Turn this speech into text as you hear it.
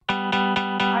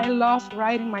love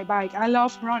riding my bike. I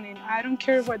love running. I don't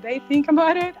care what they think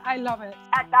about it. I love it.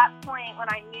 At that point, when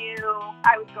I knew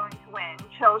I was going to win,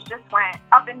 chills just went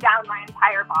up and down my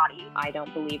entire body. I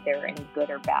don't believe there are any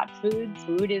good or bad foods.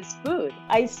 Food is food.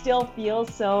 I still feel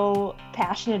so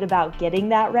passionate about getting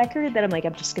that record that I'm like,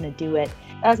 I'm just going to do it.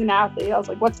 As an athlete, I was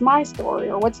like, what's my story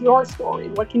or what's your story?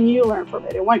 What can you learn from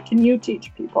it? And what can you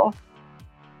teach people?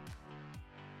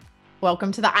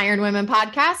 Welcome to the Iron Women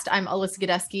podcast. I'm Alyssa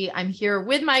Godesky. I'm here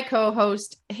with my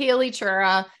co-host, Haley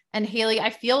Chura. And Haley,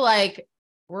 I feel like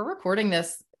we're recording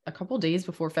this a couple days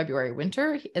before February.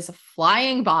 Winter is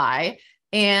flying by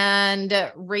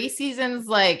and race season's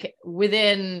like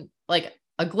within like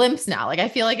a glimpse now. Like, I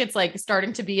feel like it's like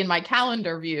starting to be in my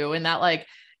calendar view and that like,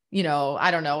 you know,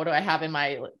 I don't know, what do I have in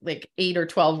my like 8 or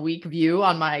 12 week view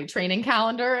on my training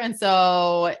calendar? And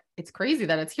so it's crazy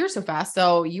that it's here so fast.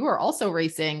 So you are also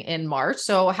racing in March.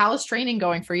 So how's training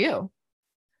going for you?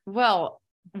 Well,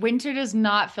 winter does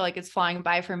not feel like it's flying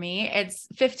by for me. It's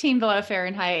 15 below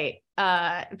Fahrenheit,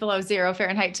 below 0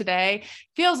 Fahrenheit today.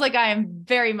 Feels like I am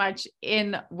very much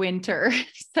in winter.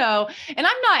 So, and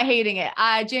I'm not hating it.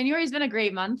 January's been a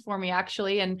great month for me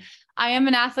actually. And I am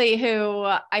an athlete who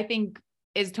I think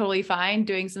is totally fine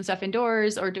doing some stuff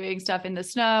indoors or doing stuff in the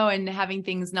snow and having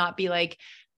things not be like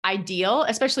ideal,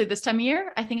 especially this time of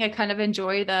year. I think I kind of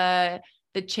enjoy the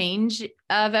change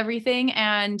of everything.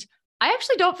 And I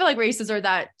actually don't feel like races are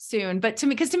that soon, but to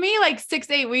me, like 6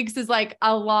 to 8 weeks is like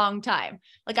a long time.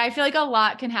 Like, I feel like a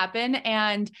lot can happen.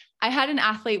 And I had an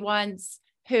athlete once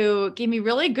who gave me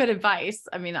really good advice.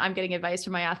 I mean, I'm getting advice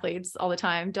from my athletes all the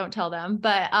time. Don't tell them.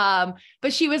 But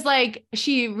she was like,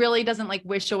 she really doesn't like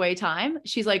wish away time.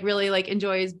 She's like, really like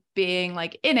enjoys being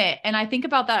like in it. And I think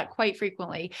about that quite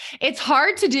frequently. It's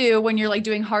hard to do when you're like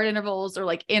doing hard intervals or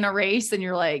like in a race and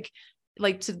you're like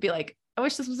to be like, I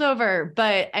wish this was over.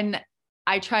 And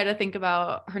I try to think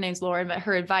about, her name's Lauren, but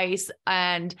her advice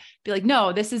and be like,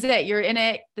 no, this is it. You're in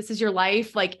it. This is your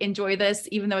life. Like, enjoy this,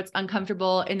 even though it's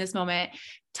uncomfortable in this moment.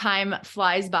 Time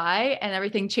flies by and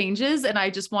everything changes. And I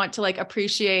just want to like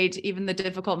appreciate even the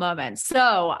difficult moments.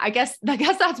 So I guess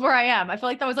that's where I am. I feel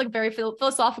like that was like a very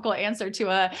philosophical answer to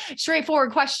a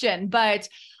straightforward question, but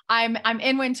I'm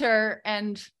in winter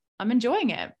and I'm enjoying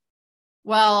it.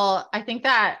 Well, I think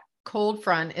that cold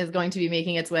front is going to be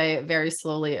making its way very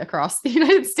slowly across the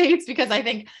United States, because I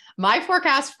think my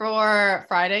forecast for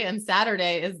Friday and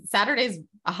Saturday's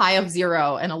a high of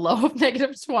 0 and a low of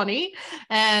 -20.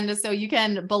 And so you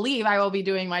can believe I will be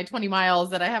doing my 20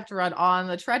 miles that I have to run on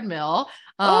the treadmill.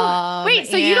 Wait,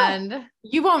 so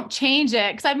you won't change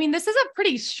it? Cause I mean, this is a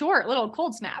pretty short little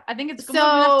cold snap. I think it's going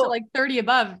up to like 30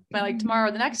 above by like tomorrow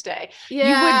or the next day.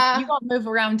 Yeah. You won't move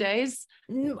around days.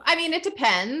 I mean, it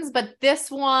depends, but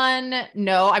this one,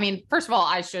 no. I mean, first of all,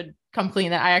 I should come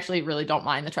clean that I actually really don't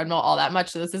mind the treadmill all that much.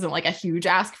 So this isn't like a huge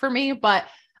ask for me, but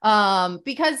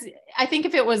because I think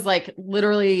if it was like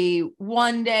literally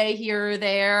one day here or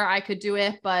there, I could do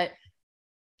it, but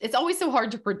it's always so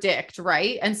hard to predict.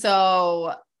 Right. And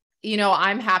so, you know,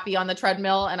 I'm happy on the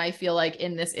treadmill, and I feel like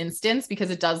in this instance,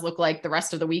 because it does look like the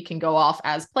rest of the week can go off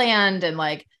as planned, and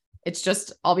like, it's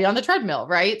just, I'll be on the treadmill.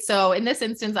 Right. So in this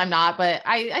instance, I'm not, but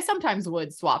I sometimes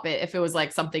would swap it if it was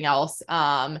like something else.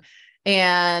 But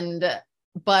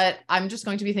I'm just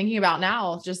going to be thinking about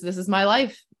now, just, this is my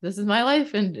life. This is my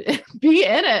life, and be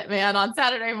in it, man, on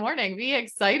Saturday morning. Be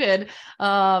excited.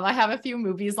 I have a few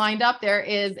movies lined up. There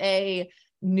is a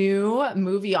new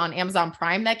movie on Amazon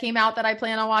Prime that came out that I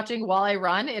plan on watching while I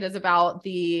run. It is about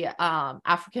the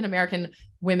African-American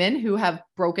women who have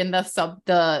broken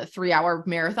the 3-hour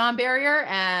marathon barrier.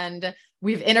 And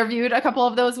we've interviewed a couple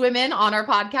of those women on our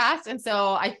podcast. And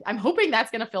so I'm hoping that's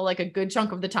going to feel like a good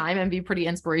chunk of the time and be pretty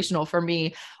inspirational for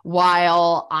me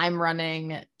while I'm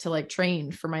running to like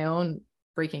train for my own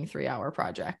breaking 3-hour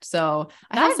project. So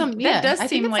I have some, I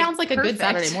think it sounds like a good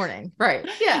Saturday morning. Right.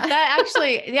 Yeah. That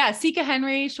actually, Sika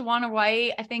Henry, Shawana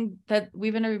White. I think that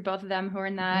we've interviewed both of them who are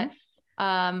in that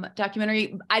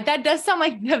documentary. That does sound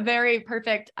like the very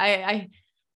perfect. I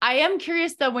am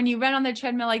curious though, when you run on the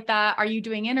treadmill like that, are you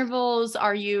doing intervals?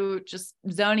 Are you just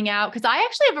zoning out? Cause I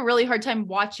actually have a really hard time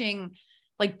watching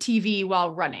like TV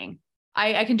while running.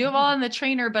 I can do it while on the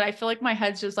trainer, but I feel like my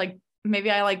head's just like,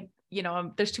 maybe I like, you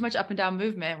know, there's too much up and down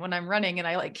movement when I'm running and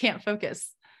I like can't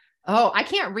focus. Oh, I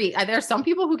can't read. There's some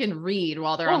people who can read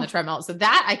while they're on the treadmill. So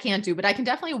that I can't do, but I can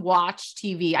definitely watch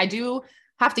TV. I do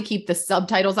have to keep the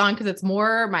subtitles on because it's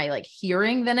more my like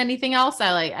hearing than anything else.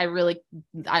 I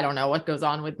don't know what goes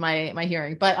on with my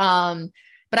hearing, but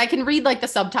I can read like the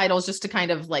subtitles just to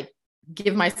kind of like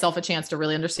give myself a chance to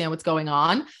really understand what's going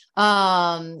on.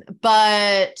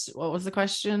 But what was the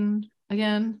question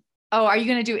again? Oh, are you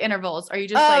going to do intervals? Are you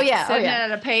just sitting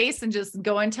at a pace and just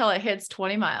go until it hits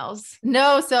 20 miles?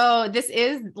 No. So this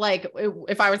is like,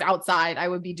 if I was outside, I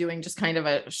would be doing just kind of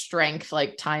a strength,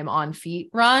 like time on feet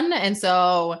run. And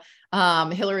so,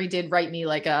 Hillary did write me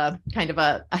like a kind of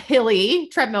a hilly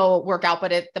treadmill workout,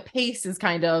 but the pace is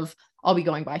kind of, I'll be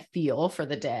going by feel for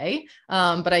the day.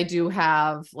 But I do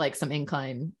have like some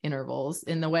incline intervals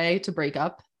in the way to break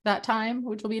up that time,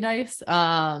 which will be nice.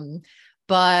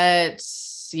 But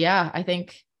yeah, I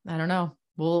don't know.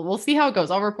 We'll see how it goes.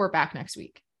 I'll report back next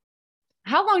week.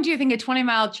 How long do you think a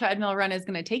 20-mile treadmill run is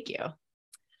going to take you?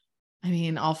 I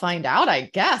mean, I'll find out, I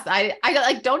guess. I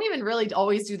like don't even really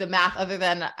always do the math, other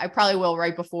than I probably will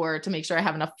right before to make sure I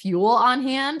have enough fuel on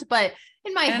hand. But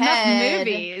in my head,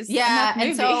 yeah.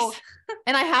 And so,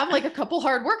 and I have like a couple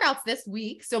hard workouts this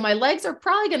week, so my legs are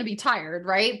probably going to be tired,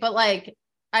 right? But like,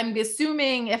 I'm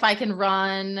assuming if I can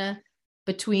run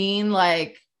between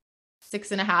like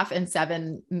 6.5 and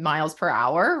 7 miles per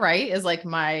hour, right, is like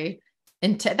my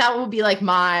intent. That will be like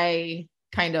my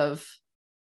kind of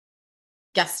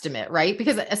guesstimate, right?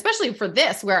 Because especially for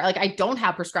this, where like I don't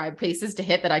have prescribed paces to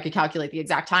hit that I could calculate the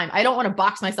exact time. I don't want to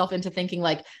box myself into thinking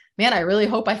like, man, I really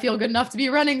hope I feel good enough to be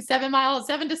running 7 to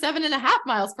 7.5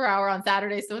 miles per hour on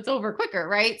Saturday, so it's over quicker,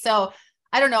 right? So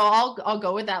I don't know. I'll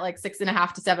go with that like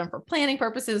 6.5 to 7 for planning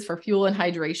purposes, for fuel and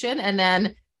hydration, and then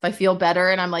if I feel better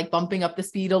and I'm like bumping up the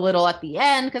speed a little at the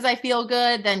end because I feel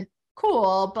good, then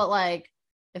cool. But like,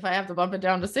 if I have to bump it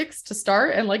down to 6 to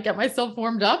start and like get myself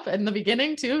warmed up in the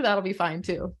beginning too, that'll be fine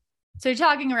too. So you're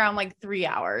talking around like 3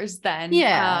 hours then.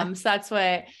 Yeah. So that's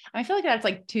what I feel like. That's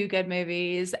like 2 good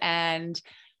movies. And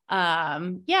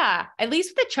yeah, at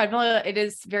least with the treadmill, it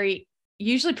is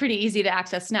usually pretty easy to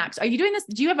access snacks. Are you doing this?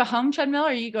 Do you have a home treadmill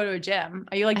or you go to a gym?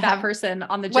 Are you like that person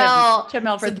on the gym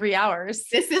treadmill for 3 hours?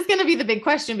 This is going to be the big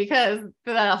question, because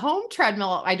the home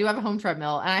treadmill, I do have a home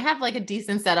treadmill and I have like a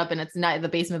decent setup, and it's not, the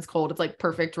basement's cold. It's like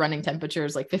perfect running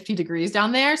temperatures, like 50 degrees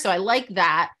down there. So I like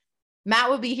that. Matt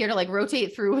would be here to like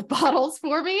rotate through with bottles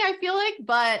for me, I feel like,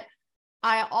 but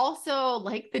I also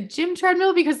like the gym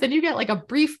treadmill because then you get like a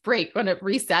brief break when it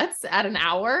resets at an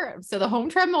hour. So the home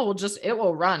treadmill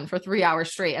will run for 3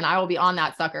 hours straight and I will be on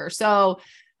that sucker. So,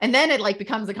 and then it like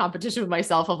becomes a competition with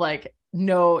myself of like,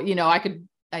 no, I could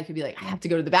be like, I have to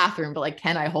go to the bathroom, but like,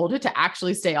 can I hold it to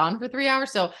actually stay on for 3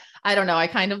 hours? So I don't know. I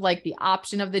kind of like the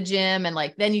option of the gym, and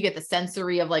like, then you get the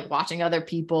sensory of like watching other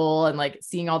people and like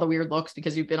seeing all the weird looks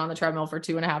because you've been on the treadmill for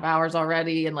 2.5 hours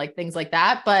already and like things like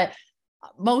that. But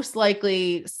most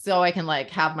likely, so I can like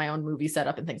have my own movie set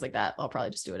up and things like that, I'll probably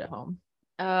just do it at home.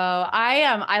 Oh,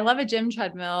 I love a gym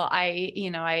treadmill.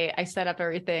 I set up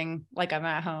everything like I'm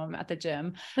at home at the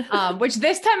gym, which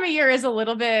this time of year is a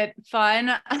little bit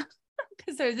fun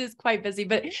because it is quite busy,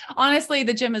 but honestly,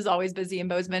 the gym is always busy in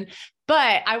Bozeman.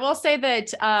 But I will say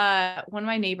that, one of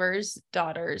my neighbor's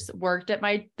daughters worked at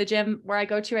the gym where I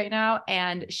go to right now.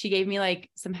 And she gave me like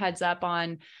some heads up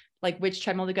on like which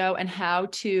treadmill to go and how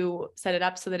to set it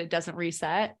up so that it doesn't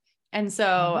reset. And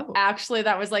so actually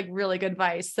that was like really good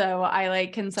advice. So I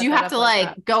like can set. Do you have to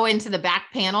like go into the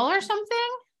back panel or something?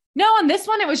 No, on this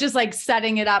one, it was just like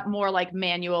setting it up more like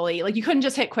manually. Like you couldn't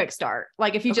just hit quick start.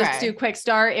 Like if you just do quick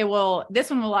start, this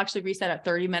one will actually reset at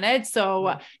 30 minutes.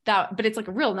 So but it's like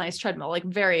a real nice treadmill, like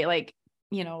very like,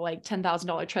 like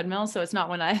 $10,000 treadmill. So it's not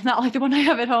like the one I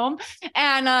have at home.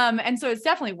 And so it's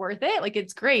definitely worth it. Like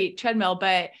it's great treadmill,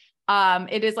 but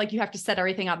it is like you have to set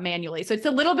everything up manually. So it's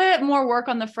a little bit more work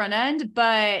on the front end,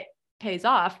 but pays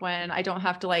off when I don't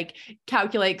have to like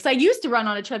calculate. Cause I used to run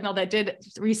on a treadmill that did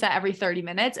reset every 30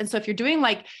 minutes. And so if you're doing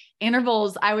like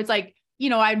intervals, I was like,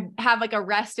 I'd have like a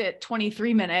rest at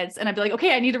 23 minutes and I'd be like,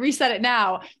 okay, I need to reset it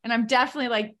now. And I'm definitely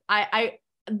like,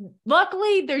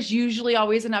 luckily there's usually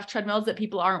always enough treadmills that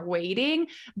people aren't waiting,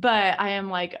 but I am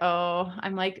like,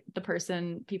 I'm like the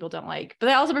person people don't like, but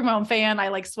I also bring my own fan. I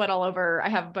like sweat all over. I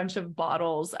have a bunch of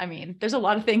bottles. I mean, there's a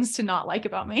lot of things to not like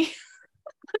about me.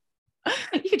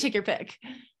 You can take your pick.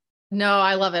 No,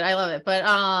 I love it. But,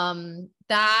 I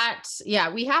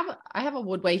have a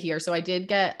Woodway here. So I did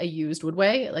get a used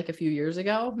Woodway like a few years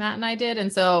ago, Matt and I did.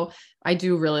 And so I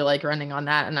do really like running on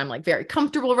that. And I'm like very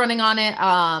comfortable running on it.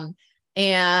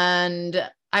 And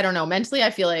I don't know, mentally, I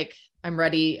feel like I'm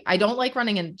ready. I don't like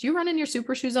running do you run in your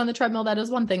super shoes on the treadmill? That is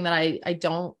one thing that I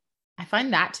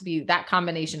find that to be that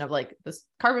combination of like this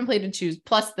carbon plated shoes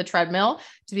plus the treadmill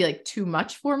to be like too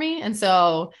much for me. And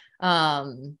so,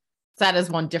 that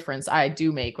is one difference I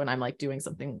do make when I'm like doing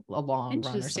something a long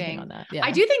run or something on that. Yeah.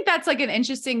 I do think that's like an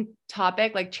interesting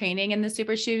topic, like training in the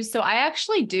super shoes. So I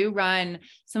actually do run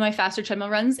some of my faster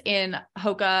treadmill runs in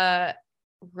Hoka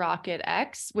Rocket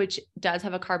X, which does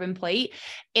have a carbon plate.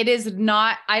 It is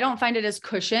not, I don't find it as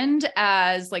cushioned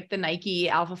as like the Nike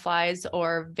Alpha Flies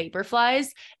or Vapor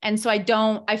Flies. And so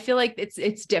I feel like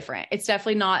it's different. It's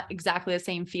definitely not exactly the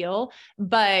same feel,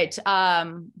 but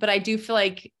I do feel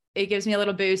like it gives me a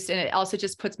little boost, and it also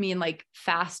just puts me in like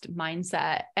fast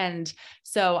mindset. And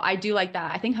so I do like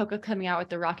that. I think Hoka coming out with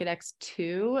the Rocket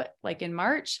X2 like in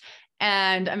March.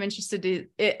 And I'm interested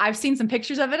I've seen some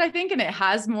pictures of it, I think, and it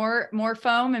has more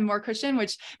foam and more cushion,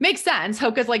 which makes sense.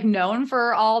 Hoka's like known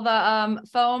for all the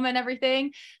foam and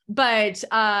everything. But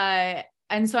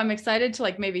and so I'm excited to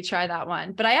like maybe try that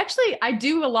one. But I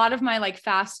do a lot of my like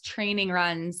fast training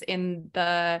runs in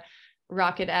the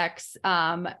Rocket X,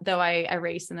 though I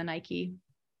race in the Nike.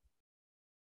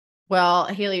 Well,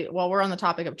 Haley, while we're on the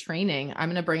topic of training, I'm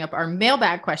going to bring up our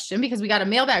mailbag question, because we got a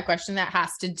mailbag question that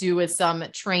has to do with some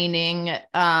training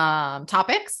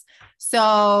topics.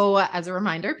 So as a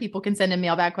reminder, people can send in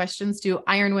mailbag questions to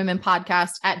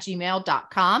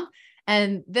ironwomenpodcast@gmail.com.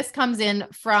 And this comes in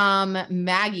from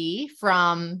Maggie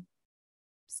from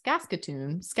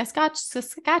Saskatchewan,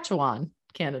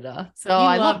 Canada. So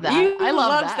I love that. I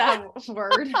love that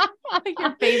word.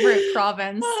 Your favorite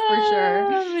province for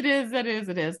sure. It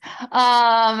is.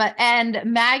 And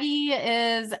Maggie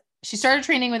she started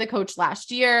training with a coach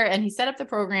last year, and he set up the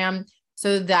program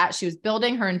so that she was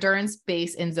building her endurance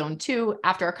base in zone 2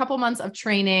 after a couple months of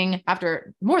training,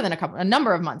 after more than a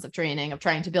number of months of training, of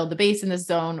trying to build the base in this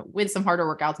zone with some harder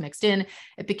workouts mixed in.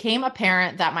 It became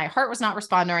apparent that my heart was not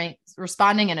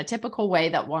responding in a typical way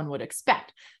that one would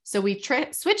expect. So we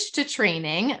switched to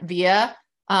training via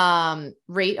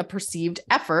rate of perceived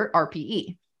effort,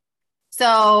 RPE.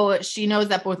 So she knows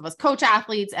that both of us coach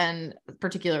athletes, and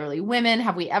particularly women.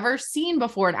 Have we ever seen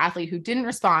before an athlete who didn't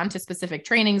respond to specific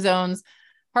training zones,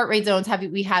 heart rate zones? Have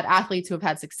we had athletes who have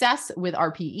had success with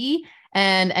RPE?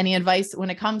 And any advice when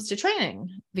it comes to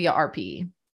training via RPE?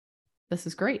 This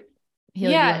is great.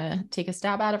 Haley, yeah. Do you want to take a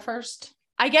stab at it first?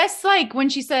 I guess like when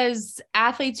she says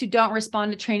athletes who don't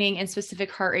respond to training in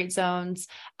specific heart rate zones,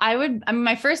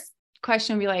 my first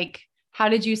question would be like, how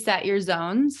did you set your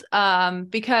zones?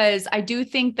 Because I do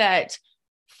think that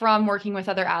from working with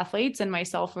other athletes and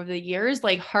myself over the years,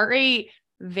 like heart rate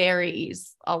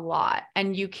varies a lot,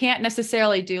 and you can't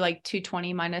necessarily do like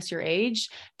 220 minus your age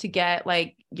to get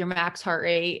like your max heart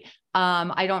rate.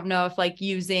 I don't know if like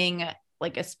using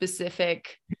like a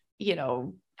specific,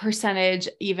 percentage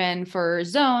even for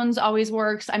zones always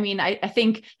works. I mean, I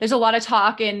think there's a lot of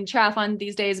talk in triathlon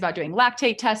these days about doing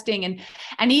lactate testing, and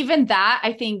even that,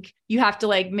 I think you have to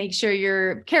like make sure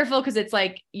you're careful, because it's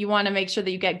like you want to make sure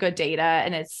that you get good data,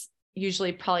 and it's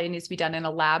usually probably needs to be done in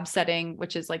a lab setting,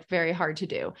 which is like very hard to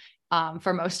do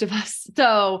for most of us.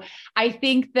 So I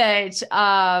think that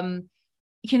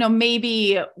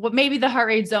maybe the heart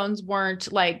rate zones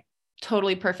weren't like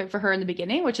totally perfect for her in the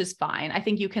beginning, which is fine. I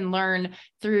think you can learn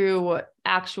through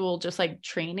actual just like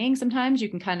training. Sometimes you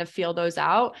can kind of feel those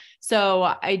out. So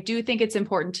I do think it's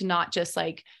important to not just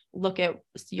like look at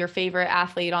your favorite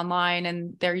athlete online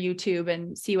and their YouTube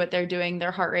and see what they're doing their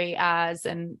heart rate as,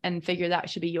 and figure that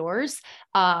should be yours.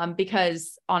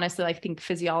 Because honestly, I think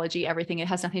physiology, everything, it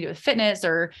has nothing to do with fitness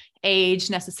or age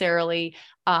necessarily.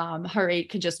 Heart rate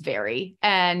could just vary.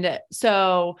 And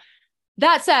so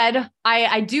that said,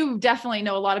 I do definitely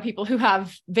know a lot of people who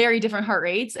have very different heart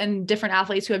rates, and different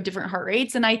athletes who have different heart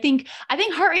rates. And I think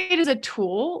heart rate is a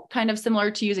tool kind of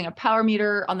similar to using a power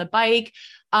meter on the bike.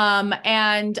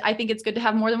 And I think it's good to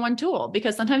have more than one tool,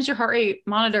 because sometimes your heart rate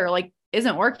monitor like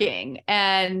isn't working.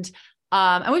 And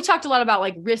we talked a lot about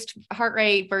like wrist heart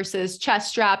rate versus chest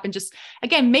strap, and just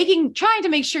again, trying to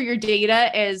make sure your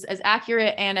data is as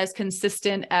accurate and as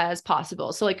consistent as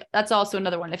possible. So like, that's also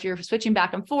another one. If you're switching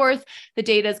back and forth, the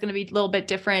data is going to be a little bit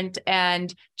different,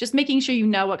 and just making sure you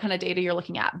know what kind of data you're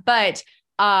looking at. But,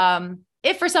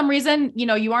 if for some reason,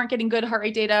 you aren't getting good heart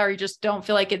rate data, or you just don't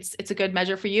feel like it's a good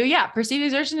measure for you, yeah, perceived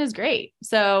exertion is great.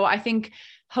 So I think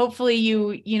hopefully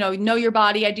you know your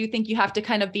body. I do think you have to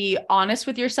kind of be honest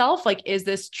with yourself. Like, is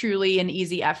this truly an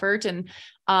easy effort? And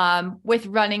with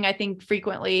running, I think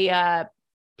frequently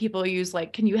people use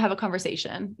like, can you have a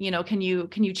conversation? Can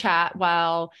you chat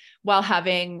while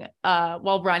running?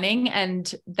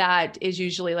 And that is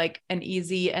usually like an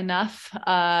easy enough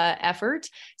effort.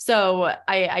 So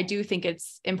I do think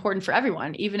it's important for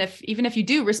everyone, even if you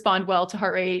do respond well to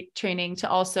heart rate training, to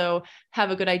also have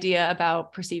a good idea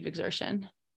about perceived exertion.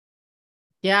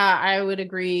 Yeah, I would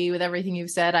agree with everything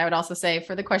you've said. I would also say,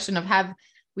 for the question of have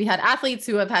we had athletes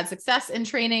who have had success in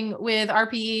training with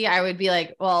RPE, I would be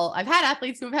like, well, I've had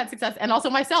athletes who have had success, and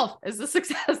also myself is a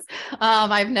success.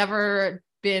 I've never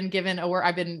been given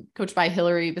I've been coached by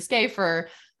Hillary Biscay for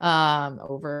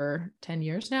over 10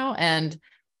 years now. And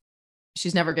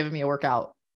she's never given me a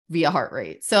workout via heart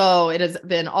rate. So it has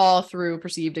been all through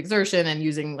perceived exertion and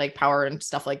using like power and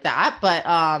stuff like that, but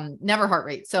never heart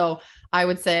rate. So I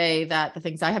would say that the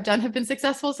things I have done have been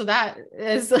successful. So that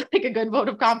is like a good vote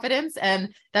of confidence.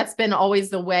 And that's been always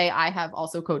the way I have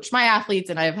also coached my athletes.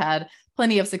 And I've had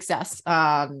plenty of success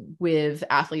with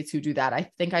athletes who do that.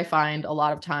 I think I find a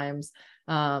lot of times,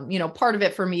 part of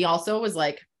it for me also was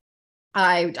like,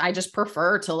 I just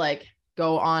prefer to like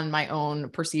go on my own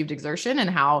perceived exertion and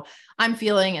how I'm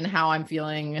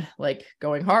feeling like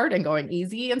going hard and going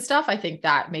easy and stuff. I think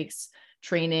that makes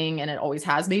training, and it always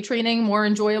has made training more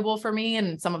enjoyable for me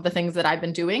and some of the things that I've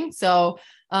been doing. So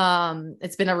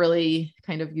it's been a really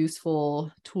kind of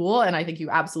useful tool. And I think you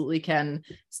absolutely can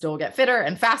still get fitter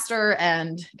and faster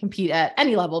and compete at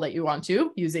any level that you want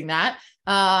to using that.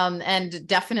 And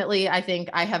definitely, I think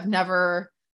I have never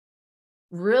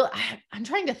I'm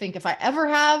trying to think if I ever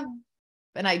have,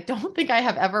 and I don't think I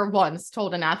have ever once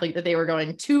told an athlete that they were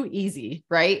going too easy,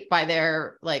 right? By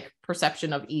their like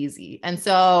perception of easy. And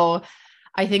so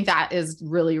I think that is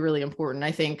really, really important.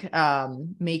 I think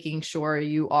making sure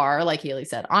you are, like Haley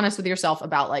said, honest with yourself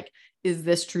about like, is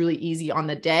this truly easy on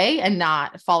the day, and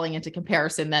not falling into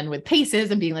comparison then with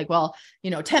paces and being like, well,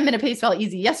 10-minute pace felt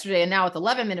easy yesterday and now it's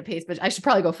 11-minute pace, but I should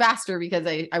probably go faster because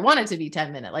I want it to be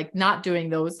 10-minute, like not doing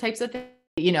those types of things.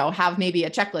 Have maybe a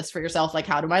checklist for yourself. Like,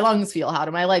 how do my lungs feel? How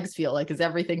do my legs feel? Like, does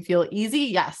everything feel easy?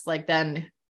 Yes. Like,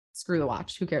 then screw the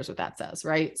watch. Who cares what that says?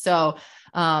 Right. So,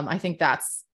 I think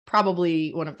that's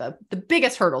probably one of the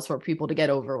biggest hurdles for people to get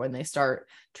over when they start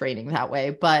training that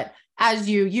way. But as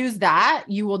you use that,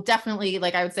 you will definitely,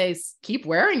 like I would say, keep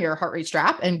wearing your heart rate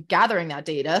strap and gathering that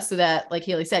data so that, like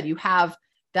Haley said, you have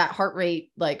that heart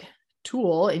rate, like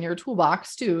tool in your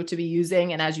toolbox too, to be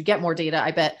using. And as you get more data,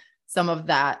 I bet some of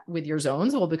that with your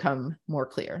zones will become more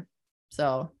clear.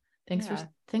 So thanks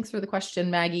for the question,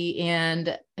 Maggie.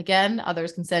 And again,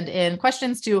 others can send in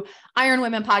questions to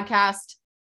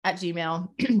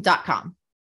ironwomenpodcast@gmail.com.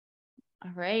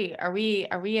 All right. Are we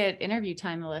at interview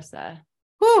time, Melissa?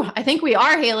 Whew, I think we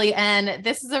are, Haley. And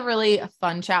this is a really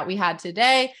fun chat we had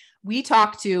today. We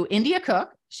talked to India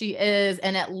Cook. She is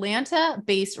an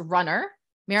Atlanta-based runner,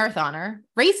 marathoner,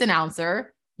 race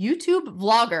announcer, YouTube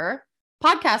vlogger,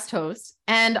 podcast host,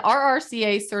 and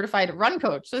RRCA certified run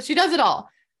coach. So she does it all.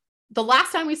 The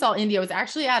last time we saw India was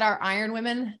actually at our Iron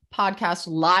Women podcast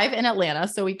live in Atlanta.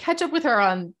 So we catch up with her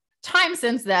on time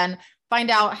since then, find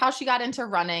out how she got into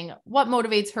running, what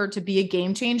motivates her to be a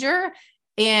game changer,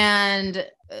 and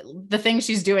the things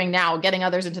she's doing now, getting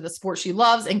others into the sport she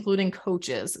loves, including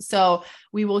coaches. So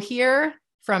we will hear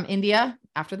from India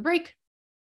after the break.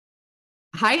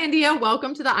 Hi, India.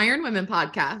 Welcome to the Iron Women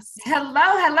podcast.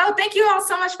 Hello. Thank you all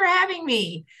so much for having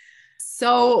me.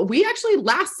 So we actually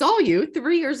last saw you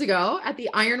 3 years ago at the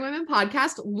Iron Women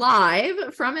podcast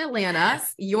live from Atlanta,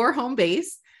 your home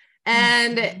base.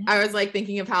 And I was like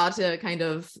thinking of how to kind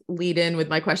of lead in with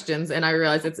my questions. And I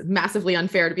realized it's massively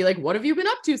unfair to be like, what have you been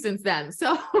up to since then?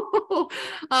 So,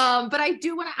 but I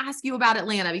do want to ask you about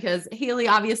Atlanta because Haley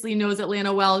obviously knows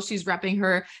Atlanta well. She's repping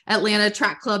her Atlanta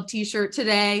Track Club t-shirt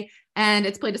today. And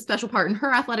it's played a special part in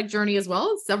her athletic journey as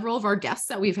well as several of our guests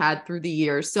that we've had through the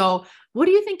years. So what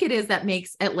do you think it is that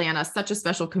makes Atlanta such a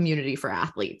special community for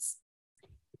athletes?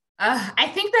 I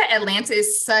think that Atlanta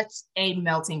is such a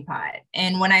melting pot.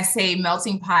 And when I say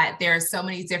melting pot, there are so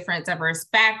many different diverse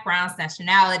backgrounds,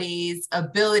 nationalities,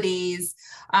 abilities,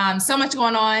 so much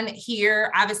going on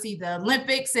here. Obviously, the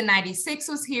Olympics in '96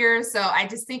 was here. So I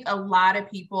just think a lot of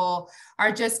people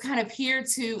are just kind of here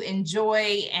to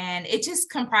enjoy. And it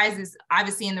just comprises,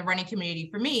 obviously, in the running community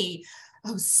for me,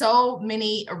 of so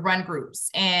many run groups.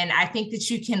 And I think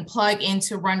that you can plug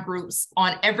into run groups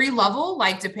on every level,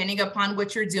 like depending upon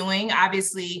what you're doing,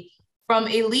 obviously from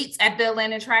elites at the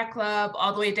Atlanta Track Club,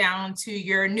 all the way down to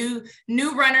your new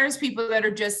runners, people that are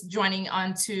just joining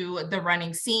onto the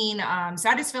running scene. So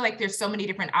I just feel like there's so many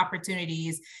different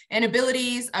opportunities and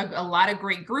abilities, a lot of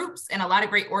great groups and a lot of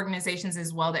great organizations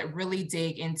as well that really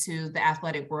dig into the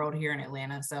athletic world here in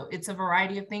Atlanta. So it's a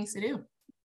variety of things to do.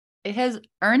 It has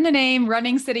earned the name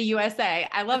Running City USA.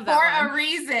 I love that for one. A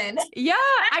reason. Yeah.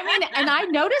 I mean, and I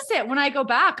notice it when I go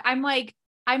back. I'm like,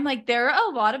 there are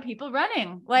a lot of people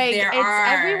running. Like it's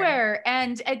everywhere.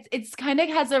 And it's kind of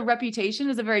has a reputation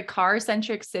as a very car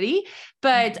centric city,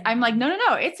 but I'm like,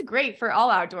 no. It's great for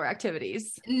all outdoor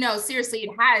activities. No, seriously,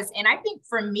 it has. And I think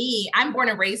for me, I'm born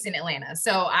and raised in Atlanta.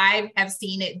 So I have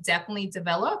seen it definitely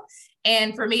develop.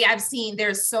 And for me, I've seen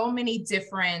there's so many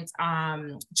different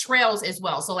trails as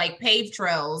well. So like paved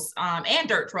trails and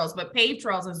dirt trails, but paved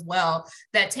trails as well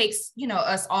that takes,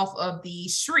 us off of the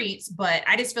streets. But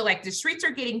I just feel like the streets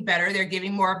are getting better. They're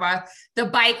giving more of the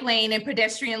bike lane and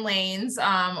pedestrian lanes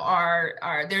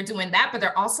they're doing that, but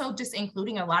they're also just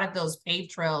including a lot of those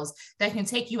paved trails that can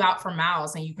take you out for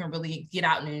miles and you can really get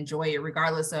out and enjoy it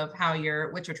regardless of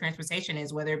what your transportation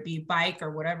is, whether it be bike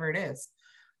or whatever it is.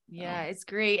 Yeah, it's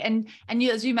great. And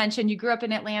you, as you mentioned, you grew up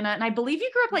in Atlanta, and I believe you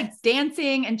grew up like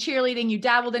dancing and cheerleading. You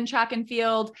dabbled in track and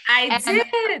field. I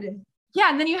did. Yeah.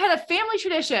 And then you had a family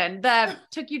tradition that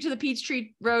took you to the Peachtree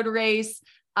Road Race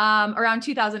around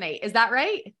 2008. Is that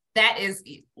right?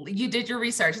 You did your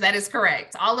research. That is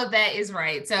correct. All of that is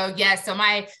right. So yes, so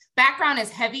my background is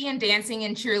heavy in dancing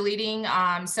and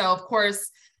cheerleading. So of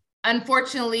course,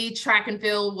 unfortunately, track and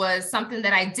field was something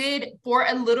that I did for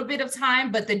a little bit of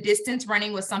time, but the distance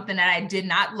running was something that I did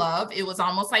not love. It was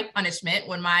almost like punishment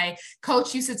when my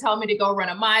coach used to tell me to go run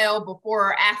a mile before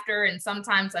or after. And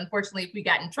sometimes, unfortunately, if we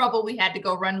got in trouble, we had to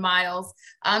go run miles.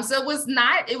 So it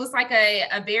was like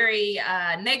a very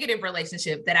negative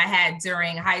relationship that I had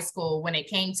during high school when it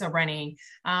came to running.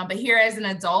 But here as an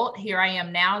adult, here I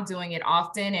am now doing it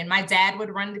often. And my dad would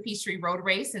run the Peachtree Road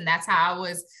Race, and that's how I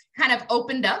was kind of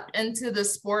opened up into the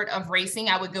sport of racing.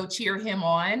 I would go cheer him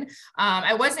on.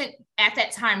 I wasn't at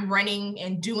that time running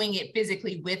and doing it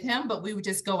physically with him, but we would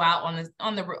just go out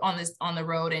on the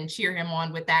road and cheer him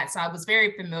on with that. So I was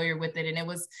very familiar with it, and it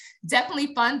was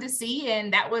definitely fun to see.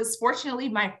 And that was fortunately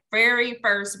my very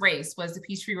first race was the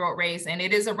Peachtree Road Race, and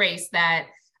it is a race that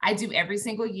I do every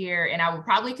single year, and I will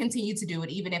probably continue to do it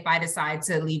even if I decide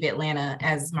to leave Atlanta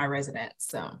as my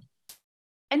residence.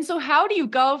 And so how do you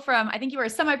go from, I think you were a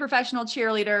semi-professional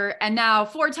cheerleader and now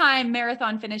 4-time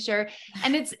marathon finisher.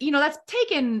 And it's, that's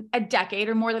taken a decade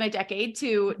or more than a decade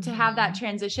to have that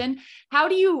transition. How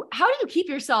do you keep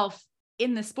yourself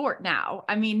in the sport now?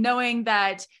 I mean, knowing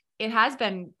that it has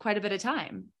been quite a bit of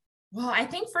time. Well, I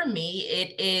think for me,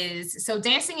 it is, so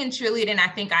dancing and cheerleading, I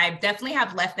think I definitely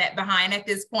have left that behind at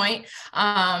this point.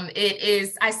 It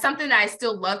is something that I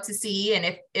still love to see.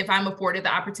 And if I'm afforded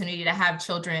the opportunity to have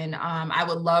children, I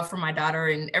would love for my daughter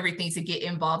and everything to get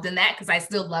involved in that because I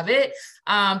still love it.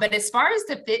 But as far as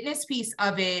the fitness piece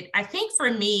of it, I think for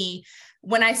me,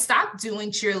 when I stopped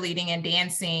doing cheerleading and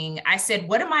dancing, I said,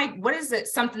 what is it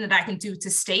something that I can do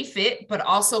to stay fit, but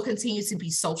also continue to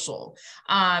be social?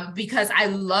 Because I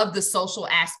love the social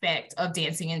aspect of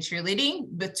dancing and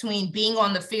cheerleading between being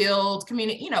on the field,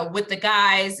 with the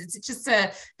guys. It's just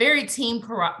a very team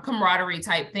camaraderie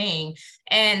type thing.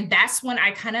 And that's when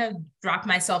I kind of dropped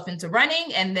myself into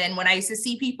running. And then when I used to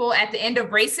see people at the end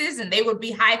of races and they would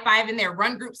be high-fiving their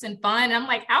run groups and fun, I'm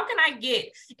like, how can I get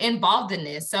involved in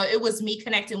this? So it was me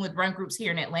connecting with run groups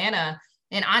here in Atlanta.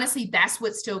 And honestly, that's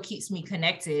what still keeps me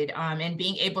connected, and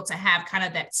being able to have kind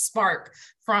of that spark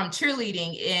from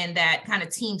cheerleading in that kind of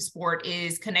team sport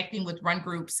is connecting with run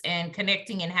groups and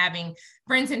connecting and having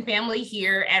friends and family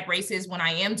here at races when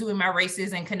I am doing my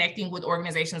races and connecting with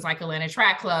organizations like Atlanta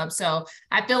Track Club. So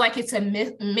I feel like it's a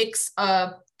mix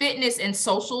of fitness and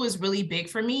social is really big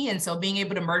for me. And so being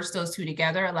able to merge those two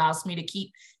together allows me to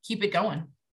keep it going.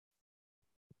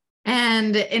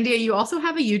 And India, you also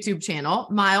have a YouTube channel,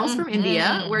 Miles from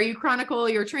India, where you chronicle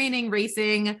your training,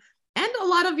 racing, and a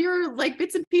lot of your like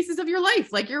bits and pieces of your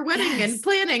life, like your wedding and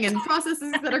planning and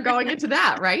processes that are going into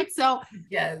that, right? So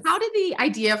how did the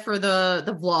idea for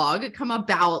the vlog come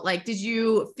about? Like, did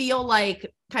you feel like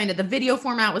kind of the video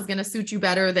format was going to suit you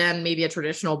better than maybe a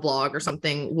traditional blog or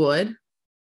something would?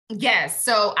 Yes.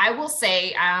 So I will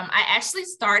say, I actually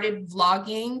started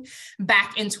vlogging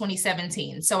back in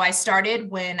 2017. So I started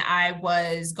when I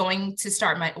was going to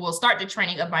start the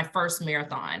training of my first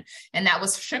marathon, and that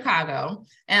was Chicago.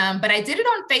 But I did it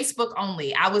on Facebook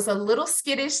only. I was a little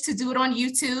skittish to do it on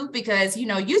YouTube because,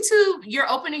 YouTube, you're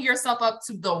opening yourself up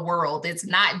to the world. It's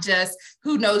not just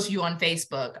who knows you on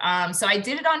Facebook. So I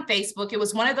did it on Facebook. It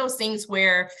was one of those things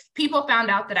where people found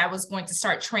out that I was going to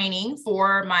start training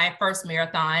for my first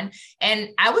marathon. And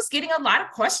I was getting a lot of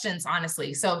questions,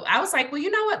 honestly. So I was like, well, you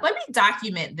know what? Let me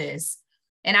document this.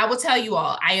 And I will tell you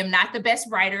all, I am not the best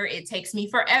writer. It takes me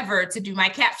forever to do my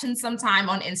captions sometime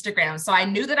on Instagram. So I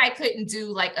knew that I couldn't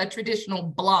do like a traditional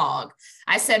blog.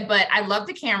 I said, but I love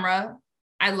the camera.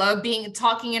 I love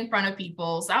talking in front of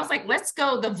people. So I was like, let's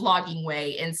go the vlogging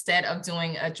way instead of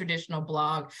doing a traditional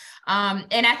blog.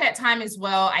 And at that time as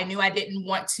well, I knew I didn't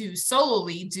want to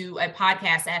solely do a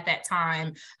podcast at that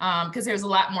time because there's a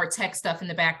lot more tech stuff in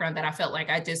the background that I felt like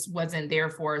I just wasn't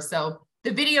there for. So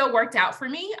the video worked out for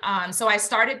me. So I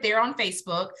started there on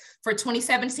Facebook for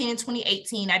 2017 and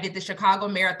 2018. I did the Chicago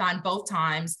Marathon both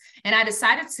times, and I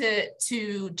decided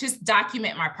to just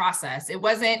document my process. It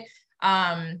wasn't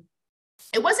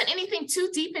anything too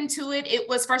deep into it. It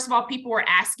was, first of all, people were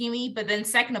asking me, but then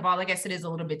second of all, I guess it is a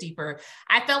little bit deeper.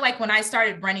 I felt like when I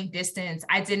started running distance,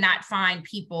 I did not find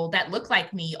people that looked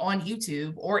like me on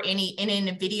YouTube or in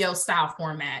a video style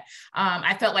format.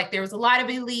 I felt like there was a lot of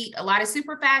elite, a lot of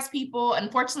super fast people.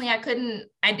 Unfortunately, I couldn't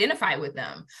identify with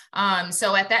them.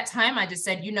 So at that time, I just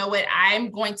said, you know what,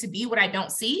 I'm going to be what I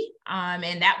don't see.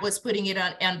 And that was putting it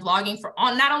on vlogging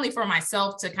on not only for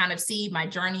myself to kind of see my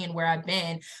journey and where I've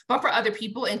been, but for other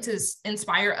people and to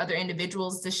inspire other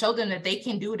individuals to show them that they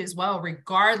can do it as well,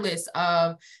 regardless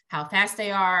of how fast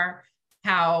they are,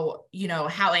 how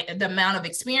the amount of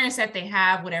experience that they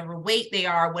have, whatever weight they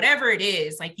are, whatever it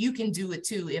is, like you can do it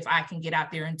too. If I can get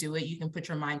out there and do it, you can put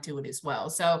your mind to it as well.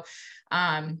 So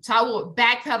I will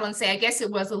backpedal and say, I guess it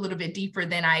was a little bit deeper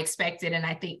than I expected. And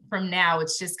I think from now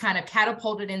it's just kind of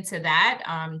catapulted into that.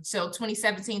 So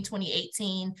 2017,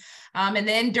 2018. And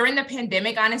then during the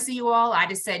pandemic, honestly, you all, I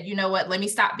just said, you know what, let me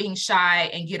stop being shy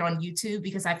and get on YouTube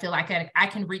because I feel like I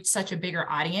can reach such a bigger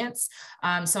audience.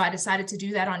 So I decided to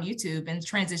do that on YouTube and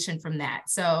transition from that.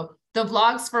 So the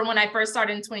vlogs for when I first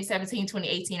started in 2017,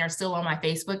 2018 are still on my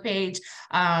Facebook page.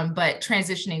 But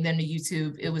transitioning them to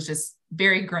YouTube, it was just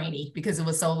very grainy because it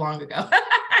was so long ago.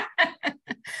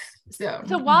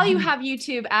 So while you have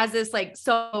YouTube as this like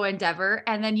solo endeavor,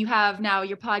 and then you have now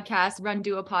your podcast, Run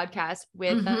Do a Podcast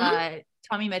with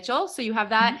Tommy Mitchell. So you have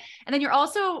that. And then you're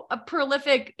also a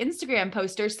prolific Instagram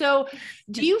poster. So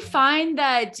do you find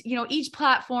that, each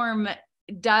platform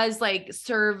does like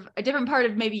serve a different part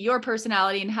of maybe your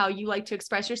personality and how you like to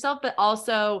express yourself, but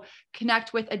also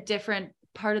connect with a different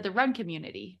part of the run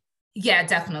community? Yeah,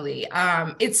 definitely.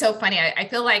 It's so funny. I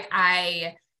feel like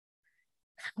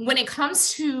when it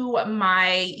comes to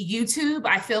my YouTube,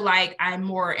 I feel like I'm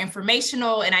more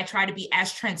informational and I try to be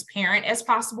as transparent as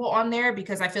possible on there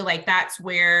because I feel like that's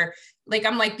where, like,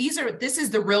 I'm like, this is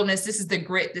the realness. This is the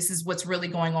grit. This is what's really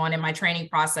going on in my training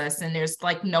process. And there's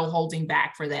like no holding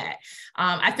back for that.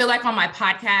 I feel like on my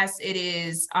podcast, it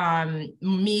is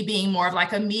me being more of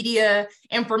like a media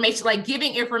information, like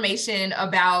giving information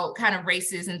about kind of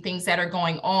races and things that are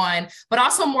going on, but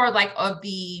also more like of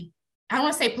the, I don't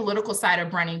want to say political side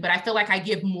of running, but I feel like I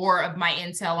give more of my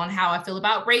intel on how I feel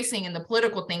about racing and the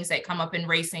political things that come up in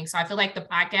racing. So I feel like the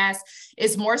podcast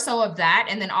is more so of that.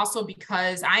 And then also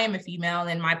because I am a female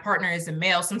and my partner is a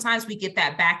male, sometimes we get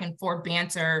that back and forth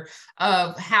banter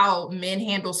of how men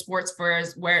handle sports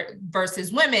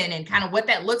versus women and kind of what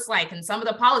that looks like and some of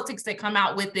the politics that come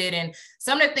out with it and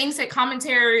some of the things that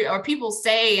commentary or people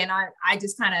say. And I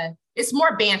just kind of, it's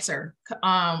more banter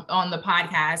on the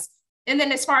podcast. And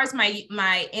then as far as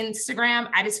my Instagram,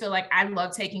 I just feel like I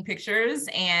love taking pictures,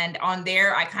 and on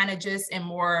there, I kind of just am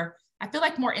more, I feel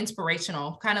like more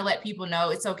inspirational, kind of let people know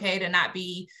it's okay to not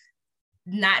be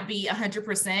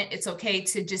 100%. It's okay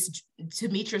to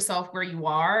meet yourself where you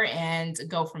are and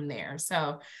go from there.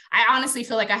 So I honestly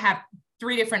feel like I have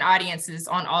 3 different audiences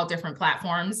on all different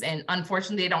platforms. And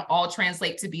unfortunately, they don't all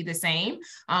translate to be the same,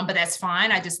 but that's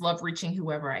fine. I just love reaching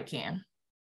whoever I can.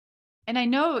 And I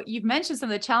know you've mentioned some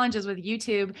of the challenges with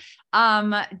YouTube.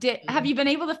 Have you been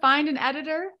able to find an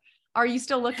editor? Are you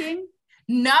still looking?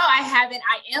 No, I haven't.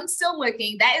 I am still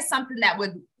looking. That is something that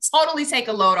would totally take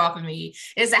a load off of me,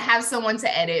 is to have someone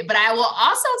to edit. But I will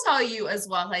also tell you as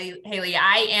well, Haley,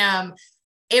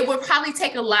 it would probably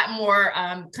take a lot more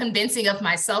convincing of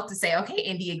myself to say, okay,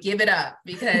 India, give it up,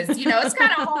 because, it's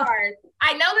kind of hard.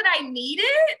 I know that I need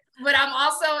it, but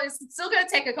it's still going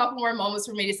to take a couple more moments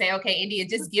for me to say, okay, India,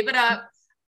 just give it up.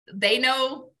 They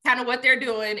know kind of what they're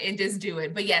doing and just do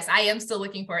it. But yes, I am still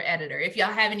looking for an editor. If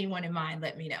y'all have anyone in mind,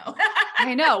 let me know.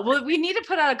 I know. Well, we need to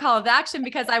put out a call of action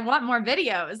because I want more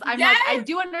videos. Like, I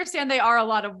do understand they are a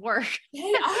lot of work. They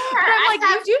are. But I'm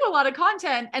like, you do a lot of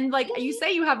content, and like you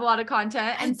say, you have a lot of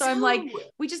content. And so I'm like,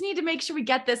 we just need to make sure we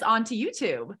get this onto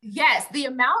YouTube. Yes. The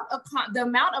amount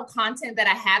of content that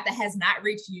I have that has not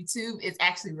reached YouTube is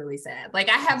actually really sad. Like,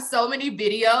 I have so many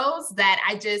videos that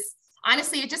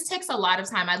honestly, it just takes a lot of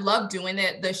time. I love doing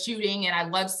the shooting, and I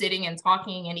love sitting and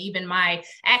talking, and even my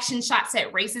action shots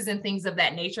at races and things of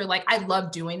that nature. Like, I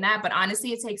love doing that, but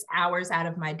honestly, it takes hours out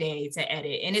of my day to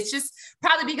edit. And it's just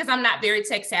probably because I'm not very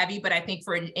tech savvy, but I think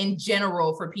in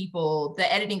general, for people,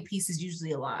 the editing piece is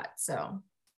usually a lot. So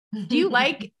Do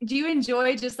you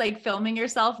enjoy just like filming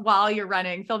yourself while you're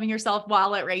running, filming yourself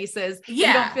while at races? Yeah.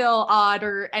 You don't feel odd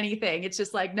or anything. It's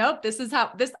just like, nope, this is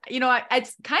how this,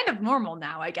 it's kind of normal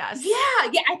now, I guess. Yeah.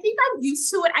 I think I'm used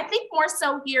to it. I think more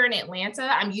so here in Atlanta,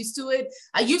 I'm used to it.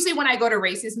 Usually when I go to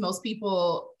races, most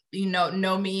people,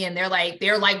 know me, and they're like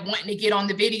wanting to get on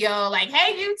the video, like,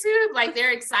 hey, YouTube, like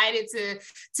they're excited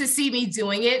to see me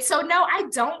doing it. So no, I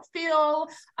don't feel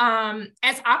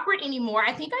as awkward anymore.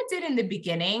 I think I did in the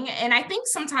beginning. And I think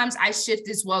sometimes I shift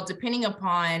as well, depending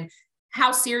upon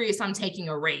how serious I'm taking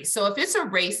a race. So if it's a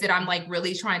race that I'm like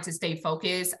really trying to stay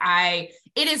focused,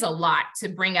 it is a lot to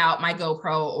bring out my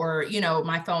GoPro or,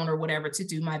 my phone or whatever to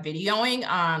do my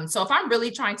videoing. So if I'm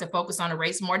really trying to focus on a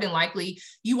race, more than likely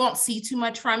you won't see too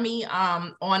much from me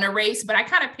on a race, but I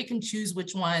kind of pick and choose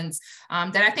which ones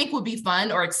that I think would be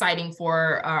fun or exciting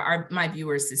for my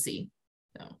viewers to see.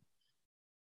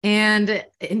 And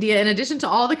India, in addition to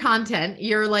all the content,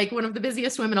 you're like one of the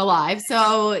busiest women alive.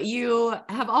 So you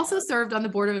have also served on the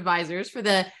board of advisors for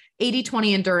the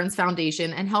 80/20 Endurance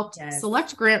Foundation and helped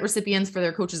select grant recipients for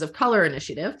their Coaches of Color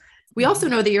initiative. We also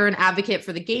know that you're an advocate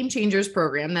for the Game Changers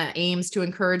program that aims to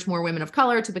encourage more women of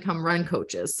color to become run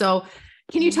coaches. So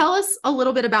can you tell us a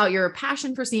little bit about your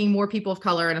passion for seeing more people of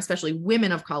color and especially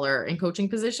women of color in coaching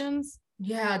positions?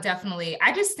 Yeah, definitely.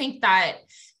 I just think that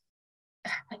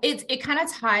it kind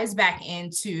of ties back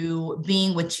into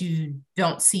being what you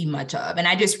don't see much of. And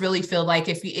I just really feel like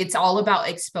it's all about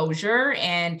exposure.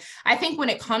 And I think when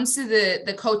it comes to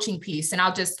the coaching piece, and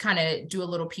I'll just kind of do a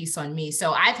little piece on me.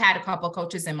 So I've had a couple of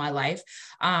coaches in my life,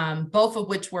 both of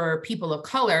which were people of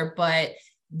color, but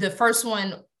the first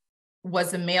one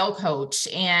was a male coach.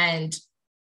 And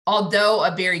although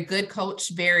a very good coach,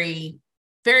 very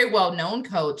well-known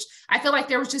coach, I feel like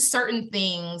there was just certain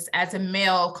things as a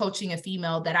male coaching a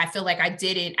female that I feel like I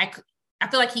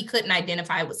feel like he couldn't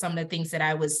identify with some of the things that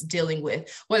I was dealing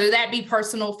with, whether that be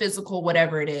personal, physical,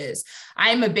 whatever it is.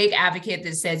 I'm a big advocate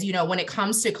that says, when it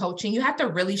comes to coaching, you have to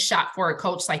really shop for a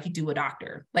coach like you do a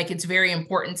doctor. Like it's very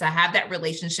important to have that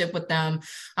relationship with them,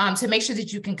 to make sure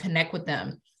that you can connect with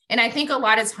them. And I think a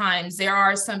lot of times there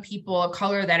are some people of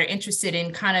color that are interested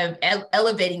in kind of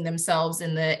elevating themselves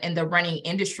in the running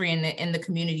industry and in the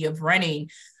community of running,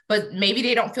 but maybe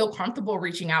they don't feel comfortable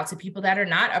reaching out to people that are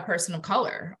not a person of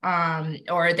color,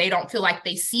 or they don't feel like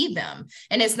they see them.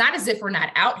 And it's not as if we're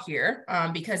not out here,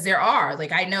 because there are,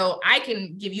 like, I know I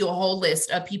can give you a whole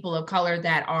list of people of color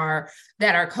that are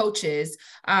coaches.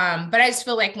 But I just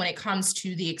feel like when it comes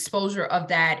to the exposure of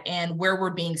that and where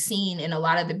we're being seen in a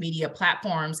lot of the media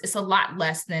platforms, it's a lot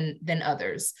less than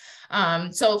others.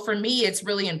 So for me, it's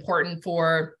really important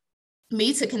for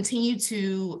me to continue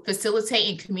to facilitate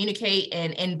and communicate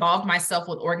and involve myself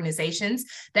with organizations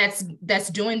that's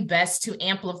doing best to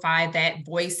amplify that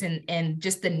voice and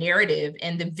just the narrative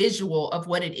and the visual of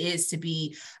what it is to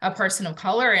be a person of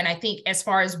color. And I think as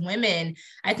far as women,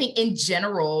 I think in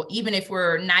general, even if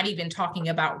we're not even talking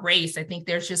about race, I think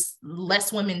there's just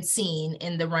less women seen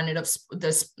in the running of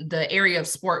the area of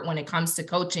sport when it comes to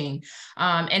coaching.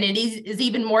 And it is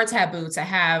even more taboo to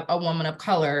have a woman of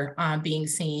color being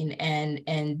seen and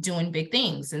doing big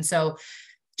things. And so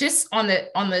just on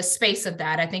the space of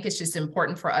that, I think it's just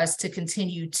important for us to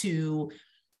continue to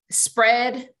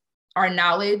spread our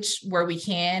knowledge where we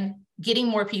can, getting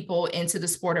more people into the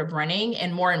sport of running,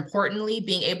 and more importantly,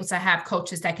 being able to have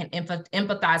coaches that can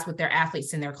empathize with their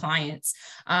athletes and their clients.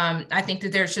 I think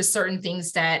that there's just certain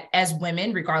things that as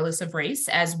women, regardless of race,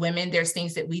 as women, there's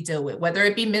things that we deal with, whether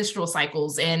it be menstrual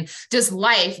cycles and just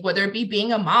life, whether it be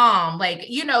being a mom, like,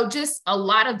 just a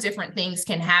lot of different things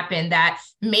can happen that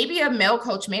maybe a male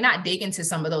coach may not dig into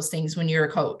some of those things when you're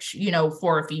a coach,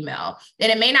 for a female.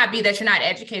 And it may not be that you're not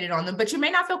educated on them, but you may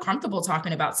not feel comfortable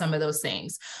talking about some of those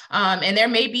things. And there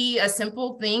may be a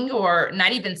simple thing, or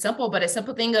not even simple, but a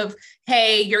simple thing of,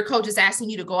 hey, your coach is asking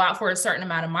you to go out for a certain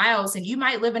amount of miles, and you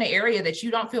might live in an area that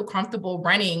you don't feel comfortable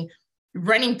running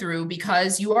through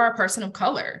because you are a person of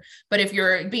color. But if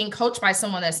you're being coached by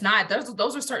someone that's not,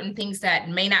 those are certain things that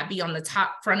may not be on the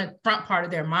front part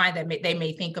of their mind that they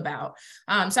may think about.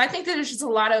 So I think that there's just a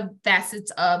lot of facets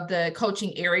of the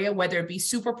coaching area, whether it be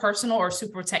super personal or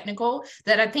super technical,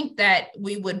 that I think that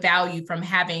we would value from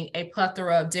having a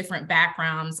plethora of different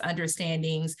backgrounds,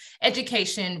 understandings,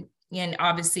 education, and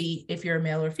obviously if you're a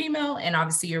male or female, and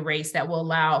obviously your race, that will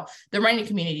allow the running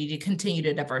community to continue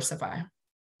to diversify.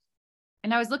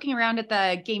 And I was looking around at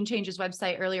the Game Changers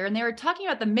website earlier, and they were talking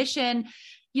about the mission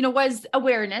was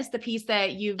awareness, the piece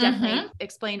that you've definitely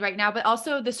explained right now, but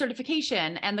also the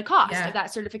certification and the cost of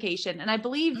that certification. And I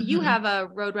believe you have a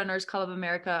Roadrunners Club of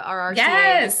America, RRCA.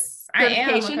 Yes,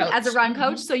 certification I am as a run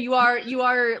coach. So you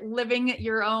are living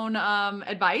your own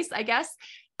advice, I guess.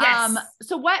 Yes.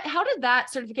 So how did that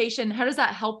certification, how does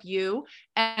that help you?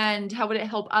 And how would it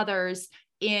help others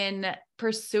in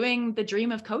pursuing the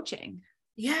dream of coaching?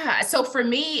 Yeah. So for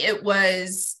me, it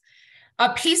was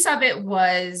a piece of it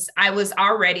was I was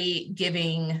already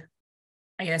giving,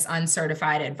 I guess,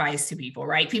 uncertified advice to people,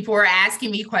 right? People were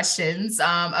asking me questions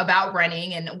about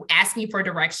running and asking for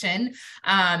direction.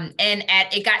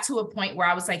 It got to a point where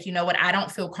I was like, you know what, I don't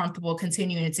feel comfortable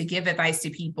continuing to give advice to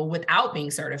people without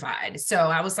being certified. So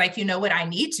I was like, you know what, I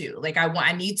need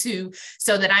to,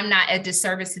 so that I'm not a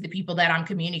disservice to the people that I'm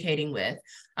communicating with.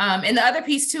 And the other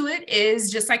piece to it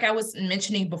is just like I was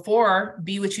mentioning before,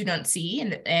 be what you don't see.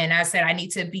 And I said, I need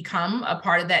to become a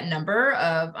part of that number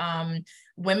of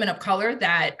women of color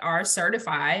that are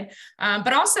certified.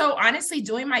 But also, honestly,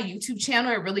 doing my YouTube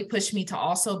channel, it really pushed me to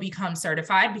also become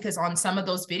certified, because on some of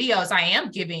those videos, I am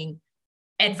giving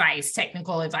advice,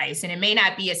 technical advice, and it may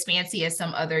not be as fancy as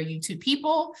some other YouTube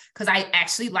people, because I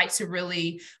actually like to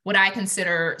really, what I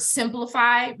consider,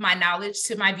 simplify my knowledge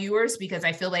to my viewers, because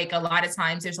I feel like a lot of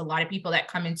times there's a lot of people that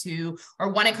come into or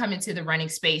want to come into the running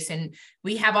space, and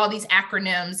we have all these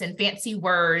acronyms and fancy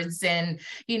words and,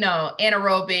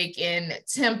 anaerobic and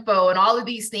tempo and all of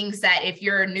these things that if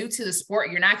you're new to the sport,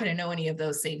 you're not going to know any of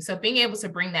those things. So being able to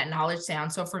bring that knowledge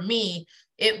down. So for me,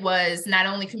 it was not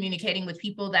only communicating with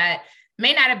people that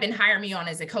may not have been hiring me on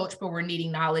as a coach, but were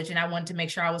needing knowledge. And I wanted to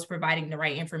make sure I was providing the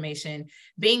right information,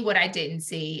 being what I didn't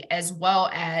see, as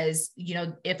well as,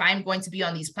 if I'm going to be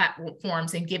on these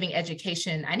platforms and giving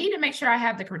education, I need to make sure I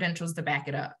have the credentials to back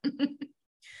it up.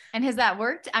 And has that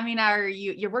worked? I mean,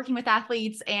 you're working with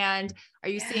athletes, and are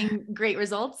you seeing great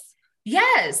results?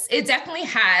 Yes, it definitely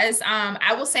has.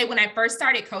 I will say when I first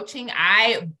started coaching,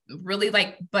 I really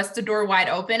bust the door wide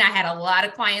open. I had a lot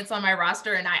of clients on my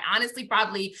roster, and I honestly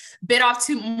probably bit off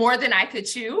more than I could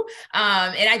chew.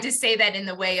 And I just say that in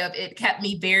the way of it kept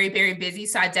me very, very busy.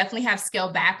 So I definitely have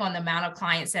scaled back on the amount of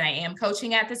clients that I am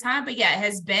coaching at the time. But yeah, it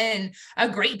has been a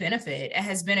great benefit. It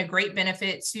has been a great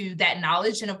benefit to that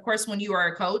knowledge. And of course, when you are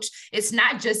a coach, it's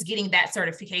not just getting that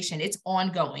certification, it's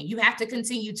ongoing. You have to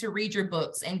continue to read your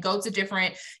books and go to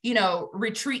different,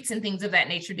 retreats and things of that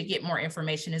nature to get more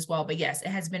information as well. But yes, it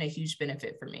has been a huge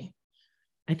benefit for me.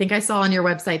 I think I saw on your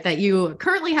website that you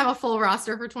currently have a full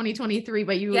roster for 2023,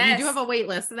 but you do have a wait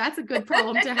list. So that's a good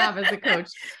problem to have as a coach.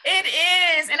 It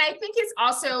is. And I think it's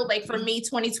also for me,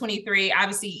 2023,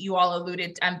 obviously you all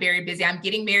alluded, I'm very busy. I'm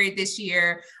getting married this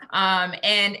year.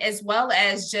 And as well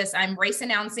as just, I'm race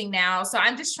announcing now. So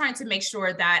I'm just trying to make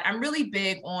sure that I'm really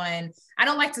big on, I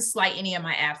don't like to slight any of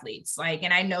my athletes.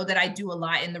 And I know that I do a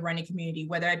lot in the running community,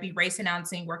 whether I be race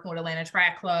announcing, working with Atlanta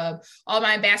Track Club, all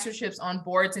my ambassadorships on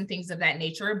boards and things of that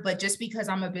nature. But just because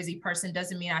I'm a busy person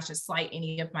doesn't mean I should slight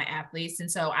any of my athletes.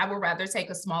 And so I would rather take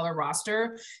a smaller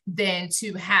roster than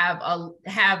to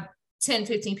have 10,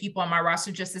 15 people on my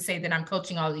roster just to say that I'm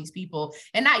coaching all these people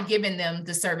and not giving them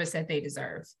the service that they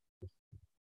deserve.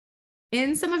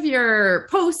 In some of your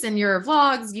posts and your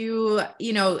vlogs,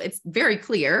 it's very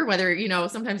clear, whether,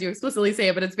 sometimes you explicitly say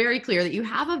it, but it's very clear that you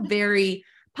have a very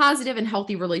positive and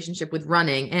healthy relationship with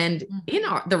running. And in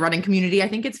the running community, I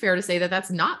think it's fair to say that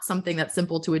that's not something that's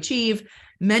simple to achieve.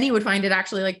 Many would find it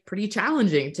actually pretty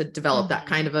challenging to develop that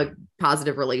kind of a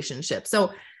positive relationship.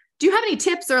 So do you have any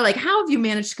tips, or how have you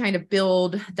managed to kind of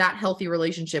build that healthy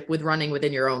relationship with running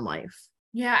within your own life?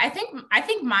 Yeah, I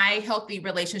think my healthy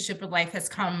relationship with life has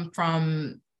come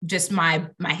from just my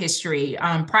history.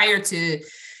 Prior to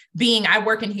I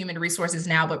work in human resources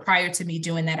now, but prior to me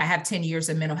doing that, I have 10 years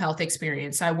of mental health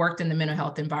experience. So I worked in the mental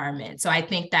health environment. So I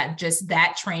think that just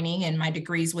that training and my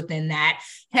degrees within that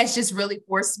has just really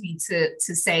forced me to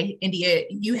say, India,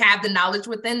 you have the knowledge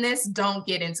within this, don't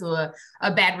get into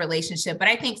a bad relationship. But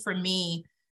I think for me,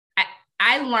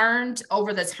 I learned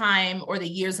over the time or the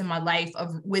years of my life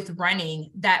with running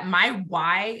that my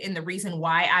why and the reason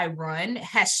why I run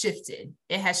has shifted.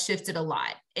 It has shifted a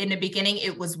lot. In the beginning,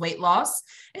 it was weight loss,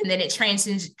 and then it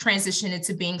transitioned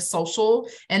into being social.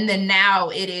 And then now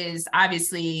it is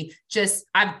obviously just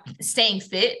I'm staying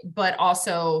fit, but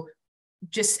also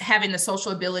just having the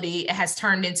social ability. It has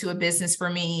turned into a business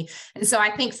for me. And so I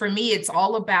think for me, it's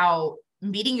all about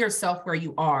meeting yourself where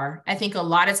you are. I think a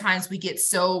lot of times we get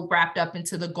so wrapped up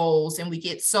into the goals and we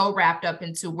get so wrapped up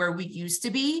into where we used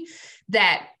to be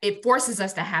that it forces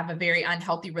us to have a very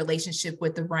unhealthy relationship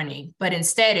with the running. But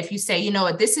instead, if you say,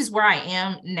 this is where I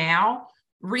am now,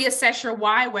 reassess your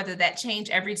why, whether that change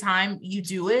every time you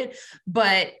do it.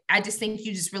 But I just think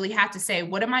you just really have to say,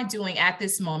 what am I doing at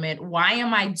this moment? Why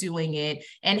am I doing it?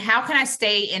 And how can I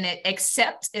stay in it,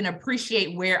 accept and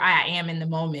appreciate where I am in the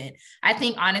moment? I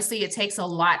think honestly, it takes a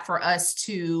lot for us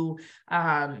to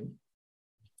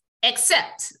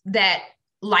accept that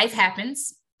life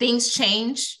happens, things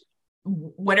change,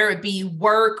 whether it be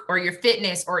work or your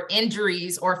fitness or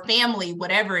injuries or family,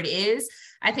 whatever it is.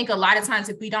 I think a lot of times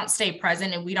if we don't stay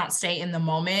present and we don't stay in the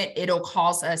moment, it'll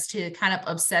cause us to kind of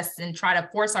obsess and try to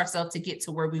force ourselves to get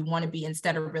to where we want to be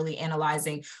instead of really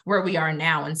analyzing where we are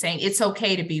now and saying it's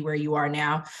okay to be where you are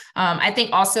now. I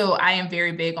think also I am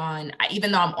very big on,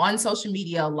 even though I'm on social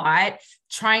media a lot,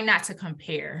 trying not to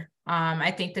compare.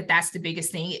 I think that that's the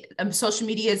biggest thing. Social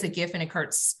media is a gift and a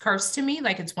curse to me.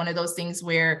 Like it's one of those things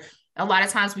where a lot of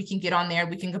times we can get on there,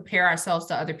 we can compare ourselves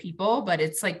to other people, but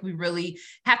it's like we really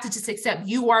have to just accept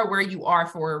you are where you are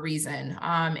for a reason.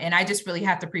 And I just really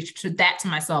have to preach to that to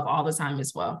myself all the time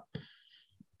as well.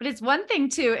 But it's one thing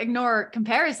to ignore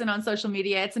comparison on social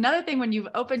media. It's another thing when you've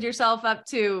opened yourself up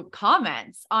to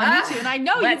comments on YouTube. And I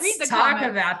know you read the comments. Let's talk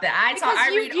about that.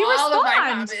 I read all of my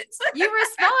comments. You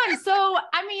respond. So,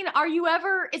 I mean,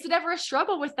 is it ever a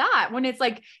struggle with that? When it's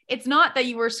like, it's not that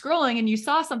you were scrolling and you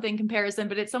saw something comparison,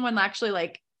 but it's someone actually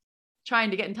like trying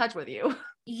to get in touch with you.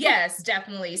 Yes,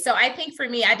 definitely. So I think for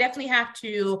me, I definitely have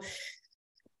to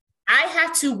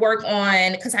work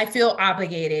on, because I feel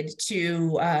obligated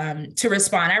to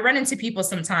respond. I run into people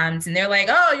sometimes and they're like,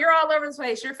 oh, you're all over the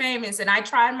place, you're famous. And I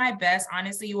try my best,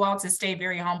 honestly, you all, to stay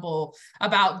very humble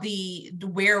about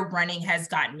where running has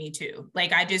gotten me to.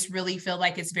 Like, I just really feel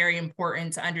like it's very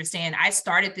important to understand. I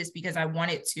started this because I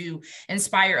wanted to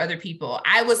inspire other people.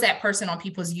 I was that person on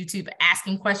people's YouTube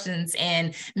asking questions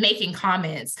and making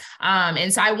comments.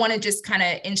 And so I want to just kind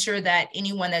of ensure that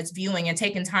anyone that's viewing and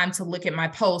taking time to look at my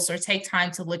posts or take time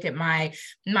to look at my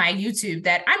YouTube,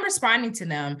 that I'm responding to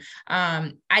them.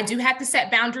 I do have to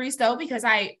set boundaries though, because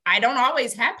I don't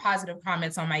always have positive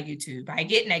comments on my YouTube. I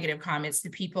get negative comments to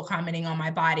people commenting on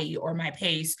my body or my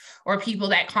pace, or people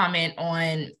that comment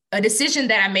on a decision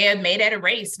that I may have made at a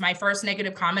race. My first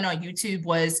negative comment on YouTube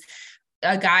was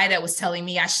a guy that was telling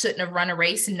me I shouldn't have run a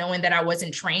race, and knowing that I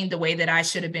wasn't trained the way that I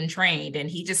should have been trained. And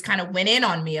he just kind of went in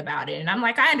on me about it. And I'm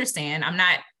like, I understand.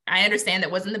 I understand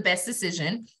that wasn't the best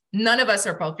decision. None of us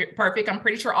are perfect. I'm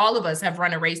pretty sure all of us have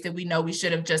run a race that we know we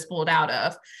should have just pulled out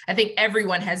of. I think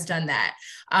everyone has done that.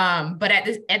 But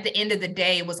at the end of the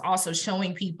day, it was also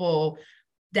showing people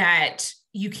that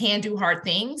you can do hard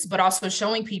things, but also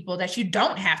showing people that you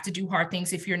don't have to do hard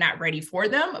things if you're not ready for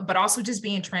them, but also just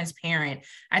being transparent.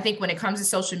 I think when it comes to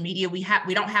social media, we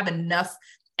don't have enough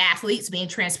athletes being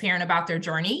transparent about their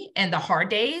journey and the hard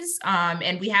days.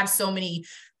 And we have so many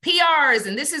PRs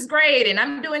and this is great and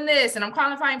I'm doing this and I'm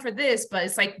qualifying for this, but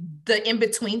it's like the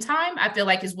in-between time, I feel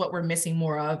like, is what we're missing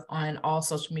more of on all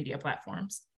social media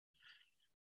platforms.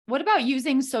 What about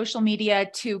using social media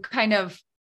to kind of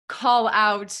call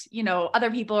out,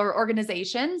 other people or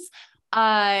organizations?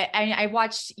 And I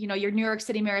watched, your New York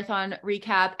City Marathon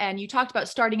recap, and you talked about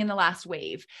starting in the last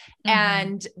wave,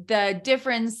 and the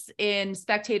difference in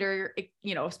spectator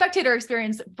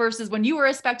experience versus when you were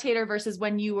a spectator versus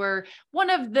when you were one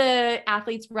of the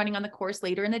athletes running on the course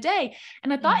later in the day.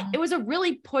 And I thought it was a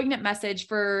really poignant message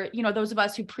for, those of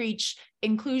us who preach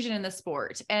inclusion in the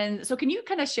sport. And so can you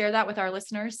kind of share that with our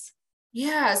listeners?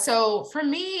 Yeah. So for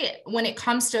me, when it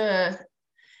comes to,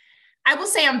 I will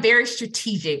say I'm very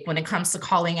strategic when it comes to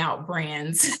calling out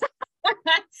brands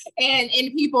and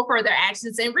people for their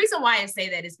actions. And the reason why I say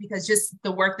that is because just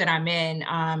the work that I'm in,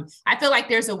 I feel like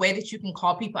there's a way that you can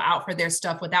call people out for their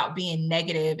stuff without being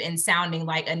negative and sounding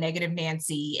like a negative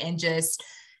Nancy and just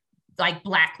like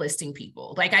blacklisting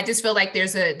people. Like, I just feel like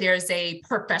there's a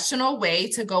professional way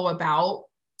to go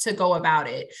about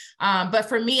it. But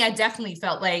for me, I definitely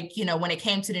felt like, when it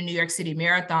came to the New York City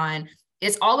Marathon,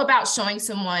 it's all about showing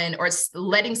someone or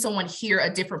letting someone hear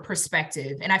a different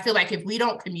perspective. And I feel like if we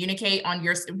don't communicate on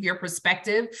your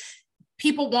perspective,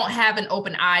 people won't have an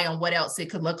open eye on what else it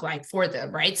could look like for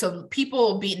them, right? So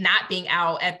people not being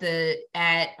out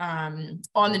on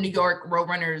the New York Road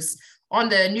Runners, on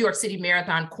the New York City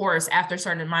Marathon course after a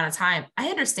certain amount of time, I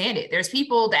understand it. There's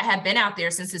people that have been out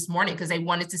there since this morning because they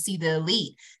wanted to see the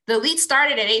elite. The elite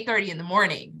started at 8:30 in the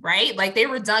morning, right? Like, they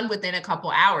were done within a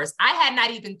couple hours. I had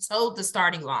not even told the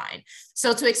starting line.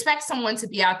 So to expect someone to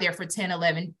be out there for 10,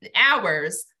 11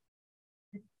 hours,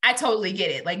 I totally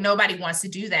get it. Like, nobody wants to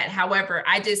do that. However,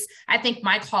 I think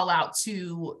my call out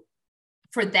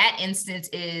for that instance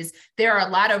is there are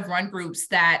a lot of run groups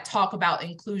that talk about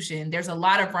inclusion. There's a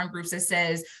lot of run groups that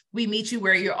says, we meet you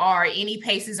where you are, any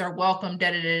paces are welcome,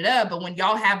 da, da, da, da. But when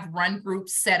y'all have run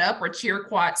groups set up or cheer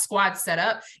squads set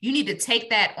up, you need to take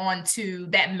that onto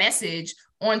that message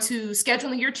onto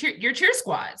scheduling your cheer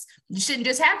squads. You shouldn't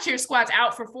just have cheer squads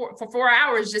out for 4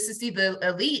 hours just to see the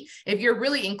elite. If you're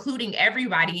really including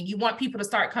everybody and you want people to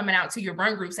start coming out to your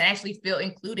run groups and actually feel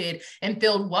included and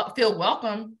feel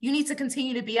welcome, you need to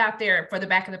continue to be out there for the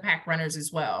back of the pack runners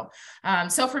as well.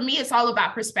 So for me, it's all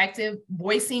about perspective,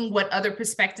 voicing what other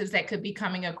perspectives that could be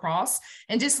coming across,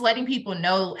 and just letting people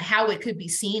know how it could be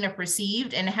seen or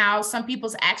perceived, and how some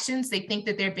people's actions, they think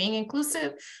that they're being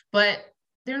inclusive, but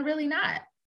they're really not.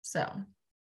 So.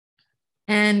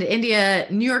 And India,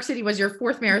 New York City was your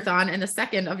 4th marathon and the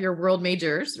 2nd of your world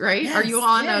majors, right? Yes, are you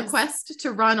on a quest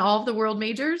to run all of the world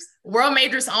majors? World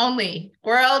majors only.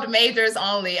 World majors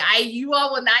only. You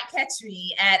all will not catch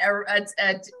me at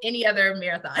any other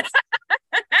marathon.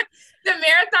 The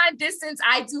marathon distance,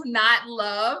 I do not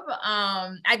love.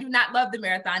 I do not love the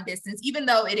marathon distance, even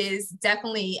though it is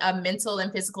definitely a mental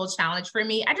and physical challenge for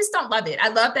me. I just don't love it. I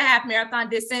love the half marathon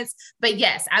distance, but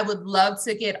yes, I would love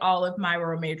to get all of my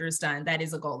world majors done. That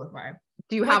is a goal of mine.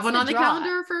 Do you have one on the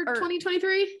calendar for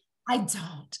 2023? I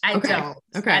don't.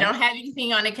 I don't have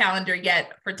anything on the calendar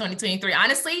yet for 2023.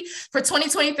 Honestly, for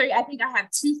 2023, I think I have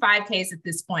 2 5Ks at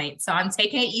this point. So I'm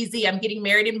taking it easy. I'm getting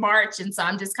married in March. And so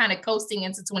I'm just kind of coasting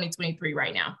into 2023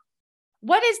 right now.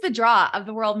 What is the draw of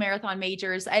the World Marathon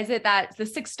Majors? Is it that the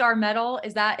 6-star medal?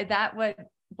 Is that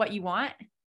what you want?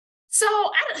 So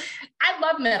I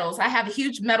love medals. I have a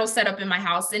huge medal set up in my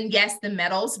house, and yes, the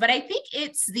medals, but I think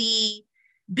it's the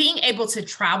being able to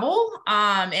travel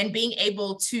and being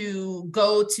able to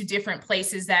go to different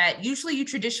places that usually you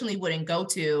traditionally wouldn't go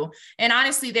to. And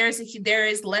honestly, there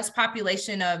is less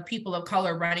population of people of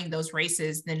color running those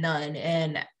races than none.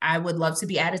 And I would love to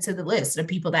be added to the list of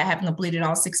people that have completed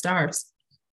all 6 stars.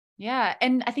 Yeah.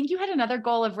 And I think you had another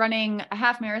goal of running a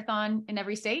half marathon in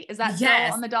every state. Is that still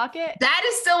on the docket? That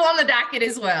is still on the docket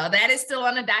as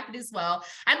well.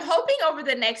 I'm hoping over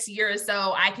the next year or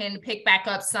so, I can pick back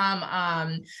up some.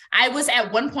 I was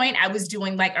at one point, I was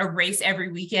doing like a race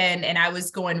every weekend, and I was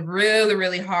going really,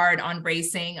 really hard on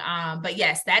racing. But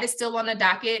yes, that is still on the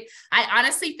docket. I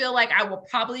honestly feel like I will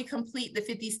probably complete the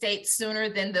 50 states sooner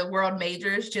than the world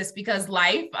majors, just because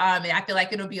life, I feel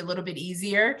like it'll be a little bit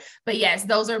easier. But yes,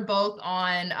 those are both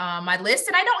on my list,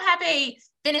 and I don't have a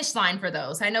finish line for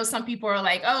those. I know some people are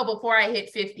like, oh, before I hit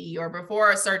 50 or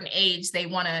before a certain age, they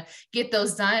want to get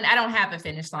those done. I don't have a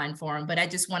finish line for them, but I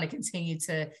just want to continue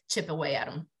to chip away at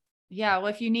them. Yeah. Well,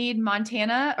 if you need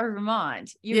Montana or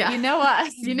Vermont, you know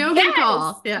us. You know who to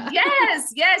call. Yeah.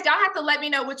 Yes. Y'all have to let me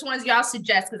know which ones y'all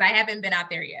suggest, because I haven't been out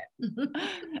there yet.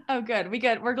 Oh, good.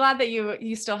 We're glad that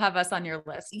you still have us on your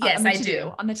list. Yes, I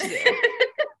do. On the to-do.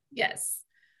 Yes.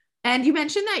 And you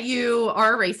mentioned that you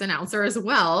are a race announcer as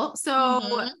well.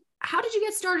 So how did you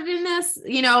get started in this?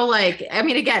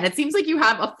 Again, it seems like you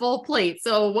have a full plate.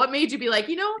 So what made you be like,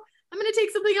 I'm going to take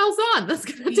something else on that's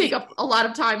going to take up a lot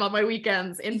of time on my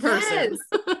weekends in person?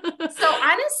 Yes. So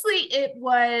honestly, it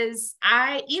was,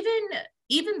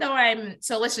 even though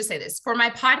so let's just say this, for my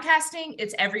podcasting,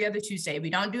 it's every other Tuesday. We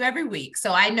don't do every week.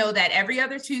 So I know that every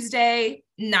other Tuesday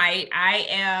night, I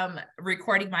am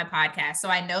recording my podcast. So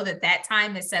I know that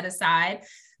time is set aside.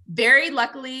 Very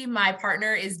luckily, my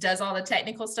partner does all the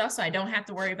technical stuff, so I don't have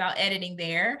to worry about editing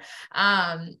there.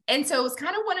 And so it's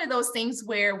kind of one of those things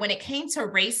where when it came to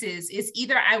races, it's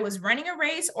either I was running a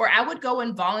race or I would go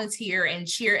and volunteer and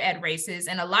cheer at races.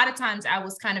 And a lot of times I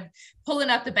was kind of pulling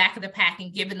up the back of the pack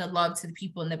and giving the love to the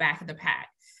people in the back of the pack.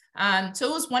 So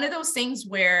it was one of those things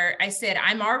where I said,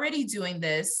 I'm already doing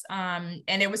this. And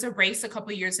there was a race a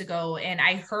couple of years ago, and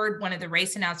I heard one of the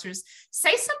race announcers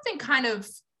say something kind of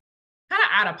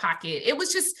out of pocket. It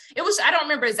was, I don't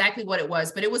remember exactly what it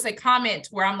was, but it was a comment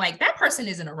where I'm like, that person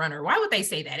isn't a runner. Why would they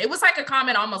say that? It was like a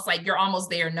comment almost like you're almost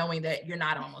there, knowing that you're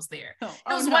not almost there. It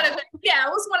was one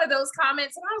of those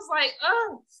comments. And I was like,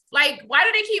 oh, like, why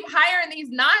do they keep hiring these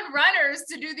non-runners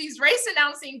to do these race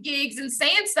announcing gigs and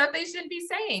saying stuff they shouldn't be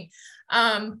saying?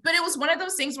 But it was one of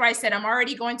those things where I said, I'm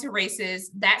already going to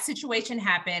races. That situation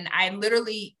happened. I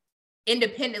literally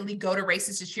independently go to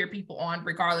races to cheer people on,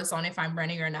 regardless on if I'm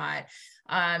running or not.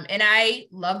 And I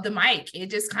love the mic.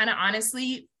 It just kind of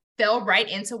honestly fell right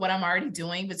into what I'm already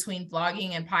doing between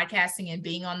vlogging and podcasting and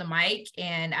being on the mic.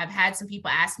 And I've had some people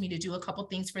ask me to do a couple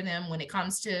things for them when it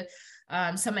comes to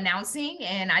some announcing.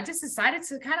 And I just decided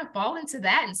to kind of fall into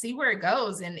that and see where it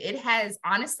goes. And it has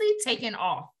honestly taken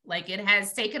off. Like, it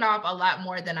has taken off a lot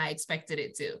more than I expected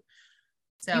it to.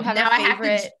 So now I have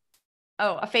to.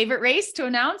 a favorite race to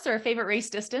announce or a favorite race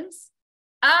distance?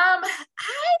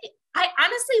 I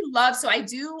honestly love, so I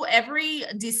do every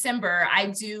December,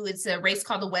 it's a race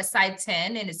called the West Side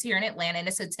 10, and it's here in Atlanta, and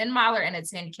it's a 10 miler and a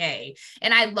 10K.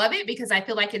 And I love it because I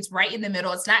feel like it's right in the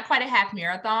middle. It's not quite a half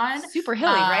marathon. Super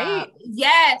hilly, right?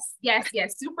 Yes.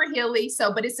 Super hilly.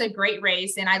 So, but it's a great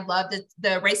race. And I love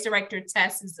the race director,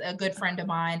 Tess, is a good friend of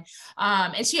mine.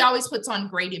 And she always puts on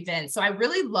great events. So I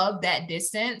really love that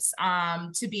distance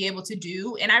to be able to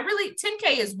do. And I really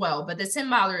 10K as well, but the 10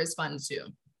 miler is fun too.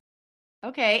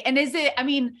 Okay. And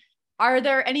are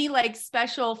there any like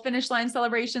special finish line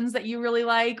celebrations that you really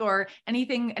like, or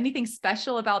anything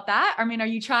special about that? I mean, are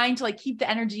you trying to like keep the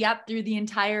energy up through the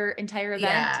entire event?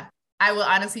 Yeah, I will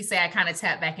honestly say I kind of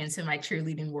tap back into my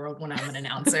cheerleading world when I'm an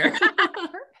announcer.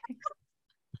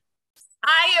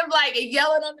 I am like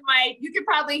yelling on the mic. You can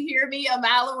probably hear me a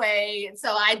mile away.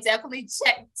 So I definitely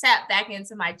tap back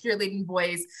into my cheerleading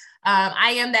voice.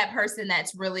 I am that person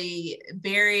that's really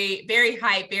very, very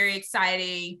hype, very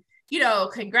exciting,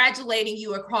 congratulating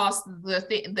you across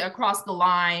the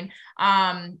line.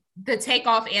 The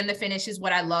takeoff and the finish is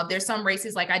what I love. There's some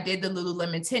races, like I did the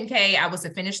Lululemon 10K. I was a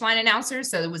finish line announcer,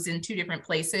 so it was in 2 different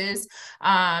places.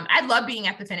 I love being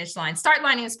at the finish line. Start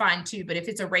lining is fine too, but if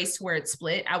it's a race where it's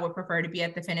split, I would prefer to be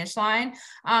at the finish line.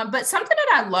 But something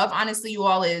that I love, honestly, you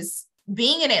all, is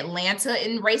being in Atlanta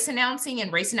in race announcing,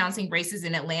 and race announcing races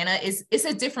in Atlanta it's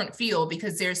a different feel,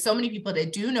 because there's so many people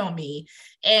that do know me,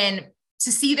 and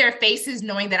to see their faces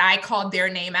knowing that I called their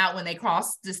name out when they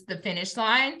crossed the finish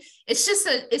line,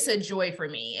 it's a joy for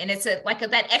me. And it's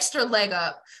that extra leg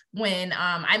up when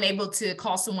I'm able to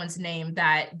call someone's name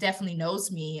that definitely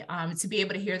knows me. To be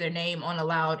able to hear their name on a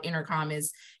loud intercom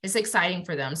is exciting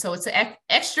for them. So it's an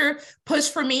extra push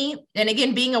for me. And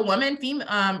again, being a woman,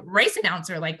 race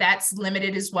announcer, like that's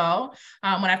limited as well.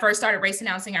 When I first started race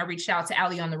announcing, I reached out to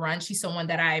Allie on the Run. She's someone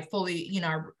that I fully,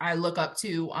 I look up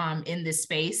to in this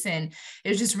space. And it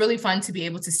was just really fun to be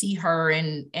able to see her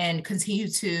and continue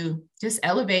to just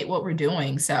elevate what we're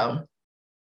doing. So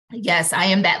yes, I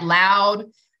am that loud.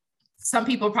 Some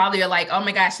people probably are like, oh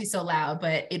my gosh, she's so loud,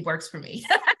 but it works for me.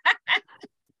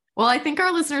 Well, I think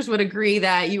our listeners would agree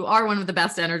that you are one of the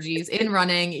best energies in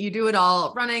running. You do it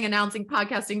all: running, announcing,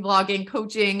 podcasting, vlogging,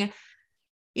 coaching.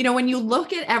 When you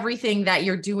look at everything that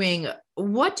you're doing,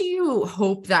 what do you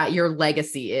hope that your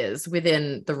legacy is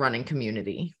within the running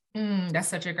community? That's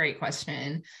such a great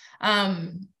question.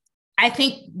 I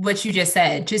think what you just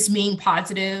said, just being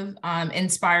positive,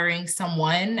 inspiring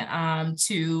someone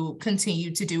to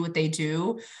continue to do what they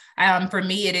do. For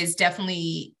me, it is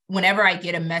definitely whenever I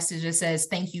get a message that says,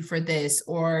 thank you for this,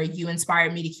 or you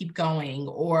inspired me to keep going,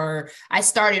 or I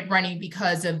started running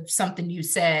because of something you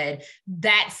said,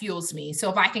 that fuels me. So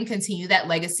if I can continue that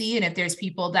legacy, and if there's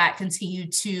people that continue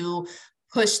to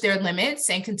push their limits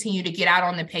and continue to get out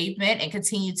on the pavement and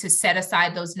continue to set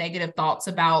aside those negative thoughts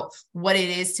about what it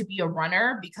is to be a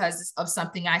runner because of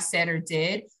something I said or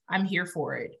did, I'm here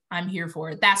for it. I'm here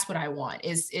for it. That's what I want,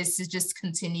 is to just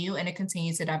continue and to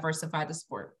continue to diversify the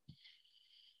sport.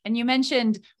 And you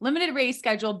mentioned limited race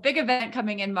schedule, big event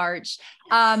coming in March.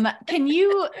 Can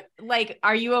you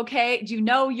are you okay? Do you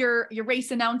know your race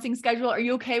announcing schedule? Are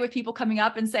you okay with people coming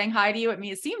up and saying hi to you? I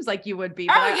mean, it seems like you would be,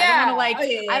 but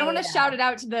I don't want to shout it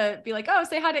out be like, oh,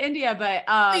 say hi to India, but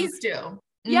please do.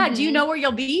 Yeah. Do you know where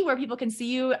you'll be, where people can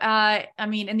see you?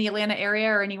 In the Atlanta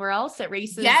area or anywhere else at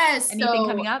races? Yes. Anything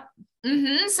coming up?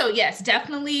 So yes,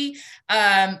 definitely.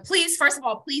 Please, first of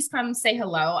all, please come say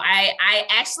hello. I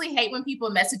actually hate when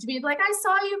people message me like, I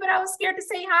saw you, but I was scared to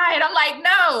say hi. And I'm like,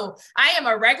 no, I am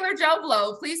a regular Joe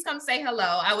Blow. Please come say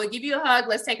hello. I will give you a hug.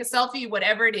 Let's take a selfie,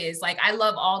 whatever it is. Like, I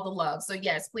love all the love. So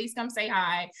yes, please come say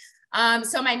hi.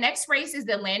 So my next race is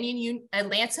the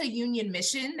Atlanta Union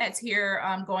Mission that's here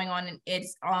going on.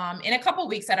 It's in a couple of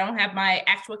weeks. I don't have my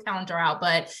actual calendar out,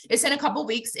 but it's in a couple of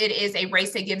weeks. It is a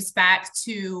race that gives back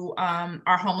to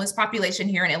our homeless population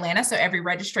here in Atlanta. So every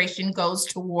registration goes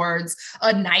towards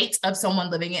a night of someone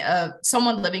living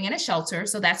in a shelter.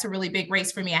 So that's a really big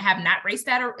race for me. I have not raced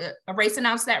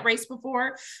announced that race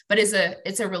before, but it's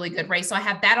a really good race. So I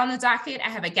have that on the docket. I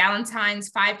have a Galentine's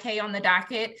 5K on the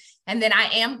docket. And then I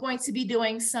am going to be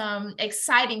doing some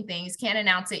exciting things, can't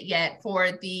announce it yet,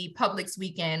 for the Publix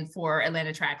weekend for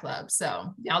Atlanta Track Club.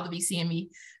 So y'all will be seeing me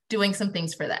doing some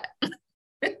things for that.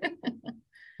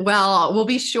 Well, we'll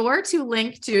be sure to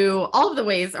link to all of the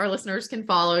ways our listeners can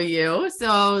follow you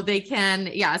so they can,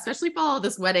 especially follow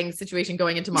this wedding situation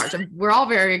going into March. We're all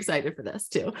very excited for this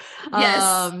too. Yes,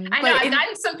 I know. I've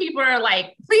gotten some people are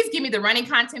like, please give me the running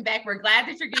content back. We're glad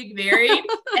that you're getting married.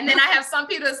 And then I have some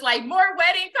people that's like, more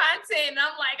wedding content. And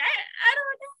I'm like, I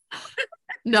don't know.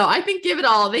 No, I think give it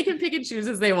all. They can pick and choose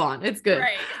as they want. It's good.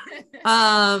 Right.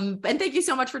 And thank you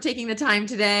so much for taking the time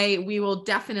today. We will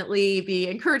definitely be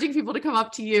encouraging people to come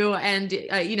up to you and,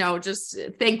 just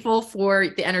thankful for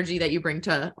the energy that you bring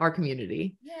to our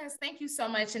community. Yes. Thank you so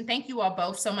much. And thank you all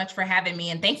both so much for having me.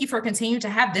 And thank you for continuing to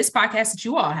have this podcast that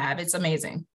you all have. It's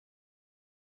amazing.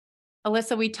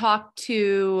 Alyssa, we talked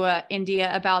to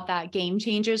India about that Game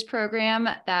Changers program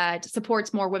that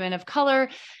supports more women of color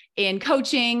in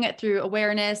coaching through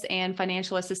awareness and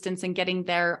financial assistance in getting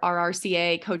their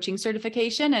RRCA coaching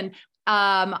certification. And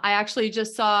I actually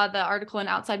just saw the article in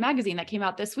Outside Magazine that came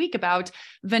out this week about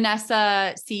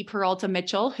Vanessa C. Peralta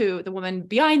Mitchell, who the woman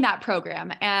behind that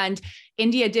program. And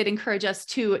India did encourage us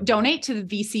to donate to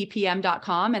the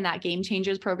VCPM.com and that Game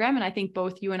Changers program. And I think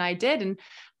both you and I did. And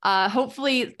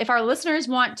hopefully, if our listeners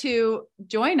want to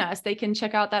join us, they can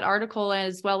check out that article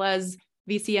as well as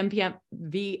VCPM.com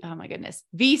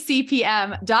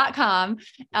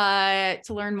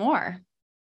to learn more.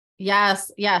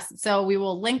 Yes. So we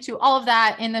will link to all of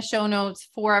that in the show notes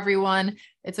for everyone.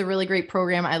 It's a really great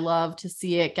program. I love to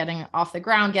see it getting off the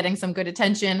ground, getting some good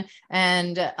attention,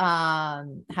 and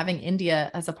having India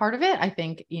as a part of it. I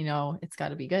think, it's got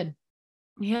to be good.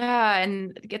 Yeah.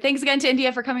 And thanks again to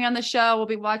India for coming on the show. We'll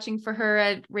be watching for her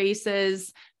at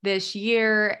races this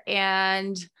year.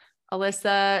 And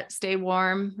Alyssa, stay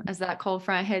warm as that cold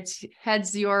front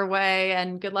heads your way,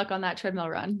 and good luck on that treadmill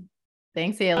run.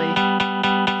 Thanks, Haley.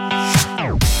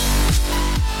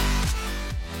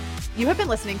 You have been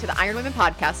listening to the Iron Women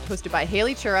podcast hosted by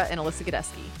Haley Chura and Alyssa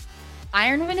Godesky.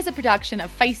 Iron Women is a production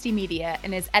of Feisty Media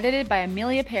and is edited by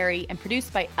Amelia Perry and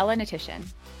produced by Ella Natishan.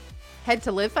 Head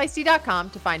to livefeisty.com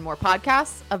to find more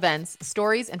podcasts, events,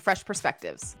 stories, and fresh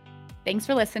perspectives. Thanks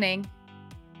for listening.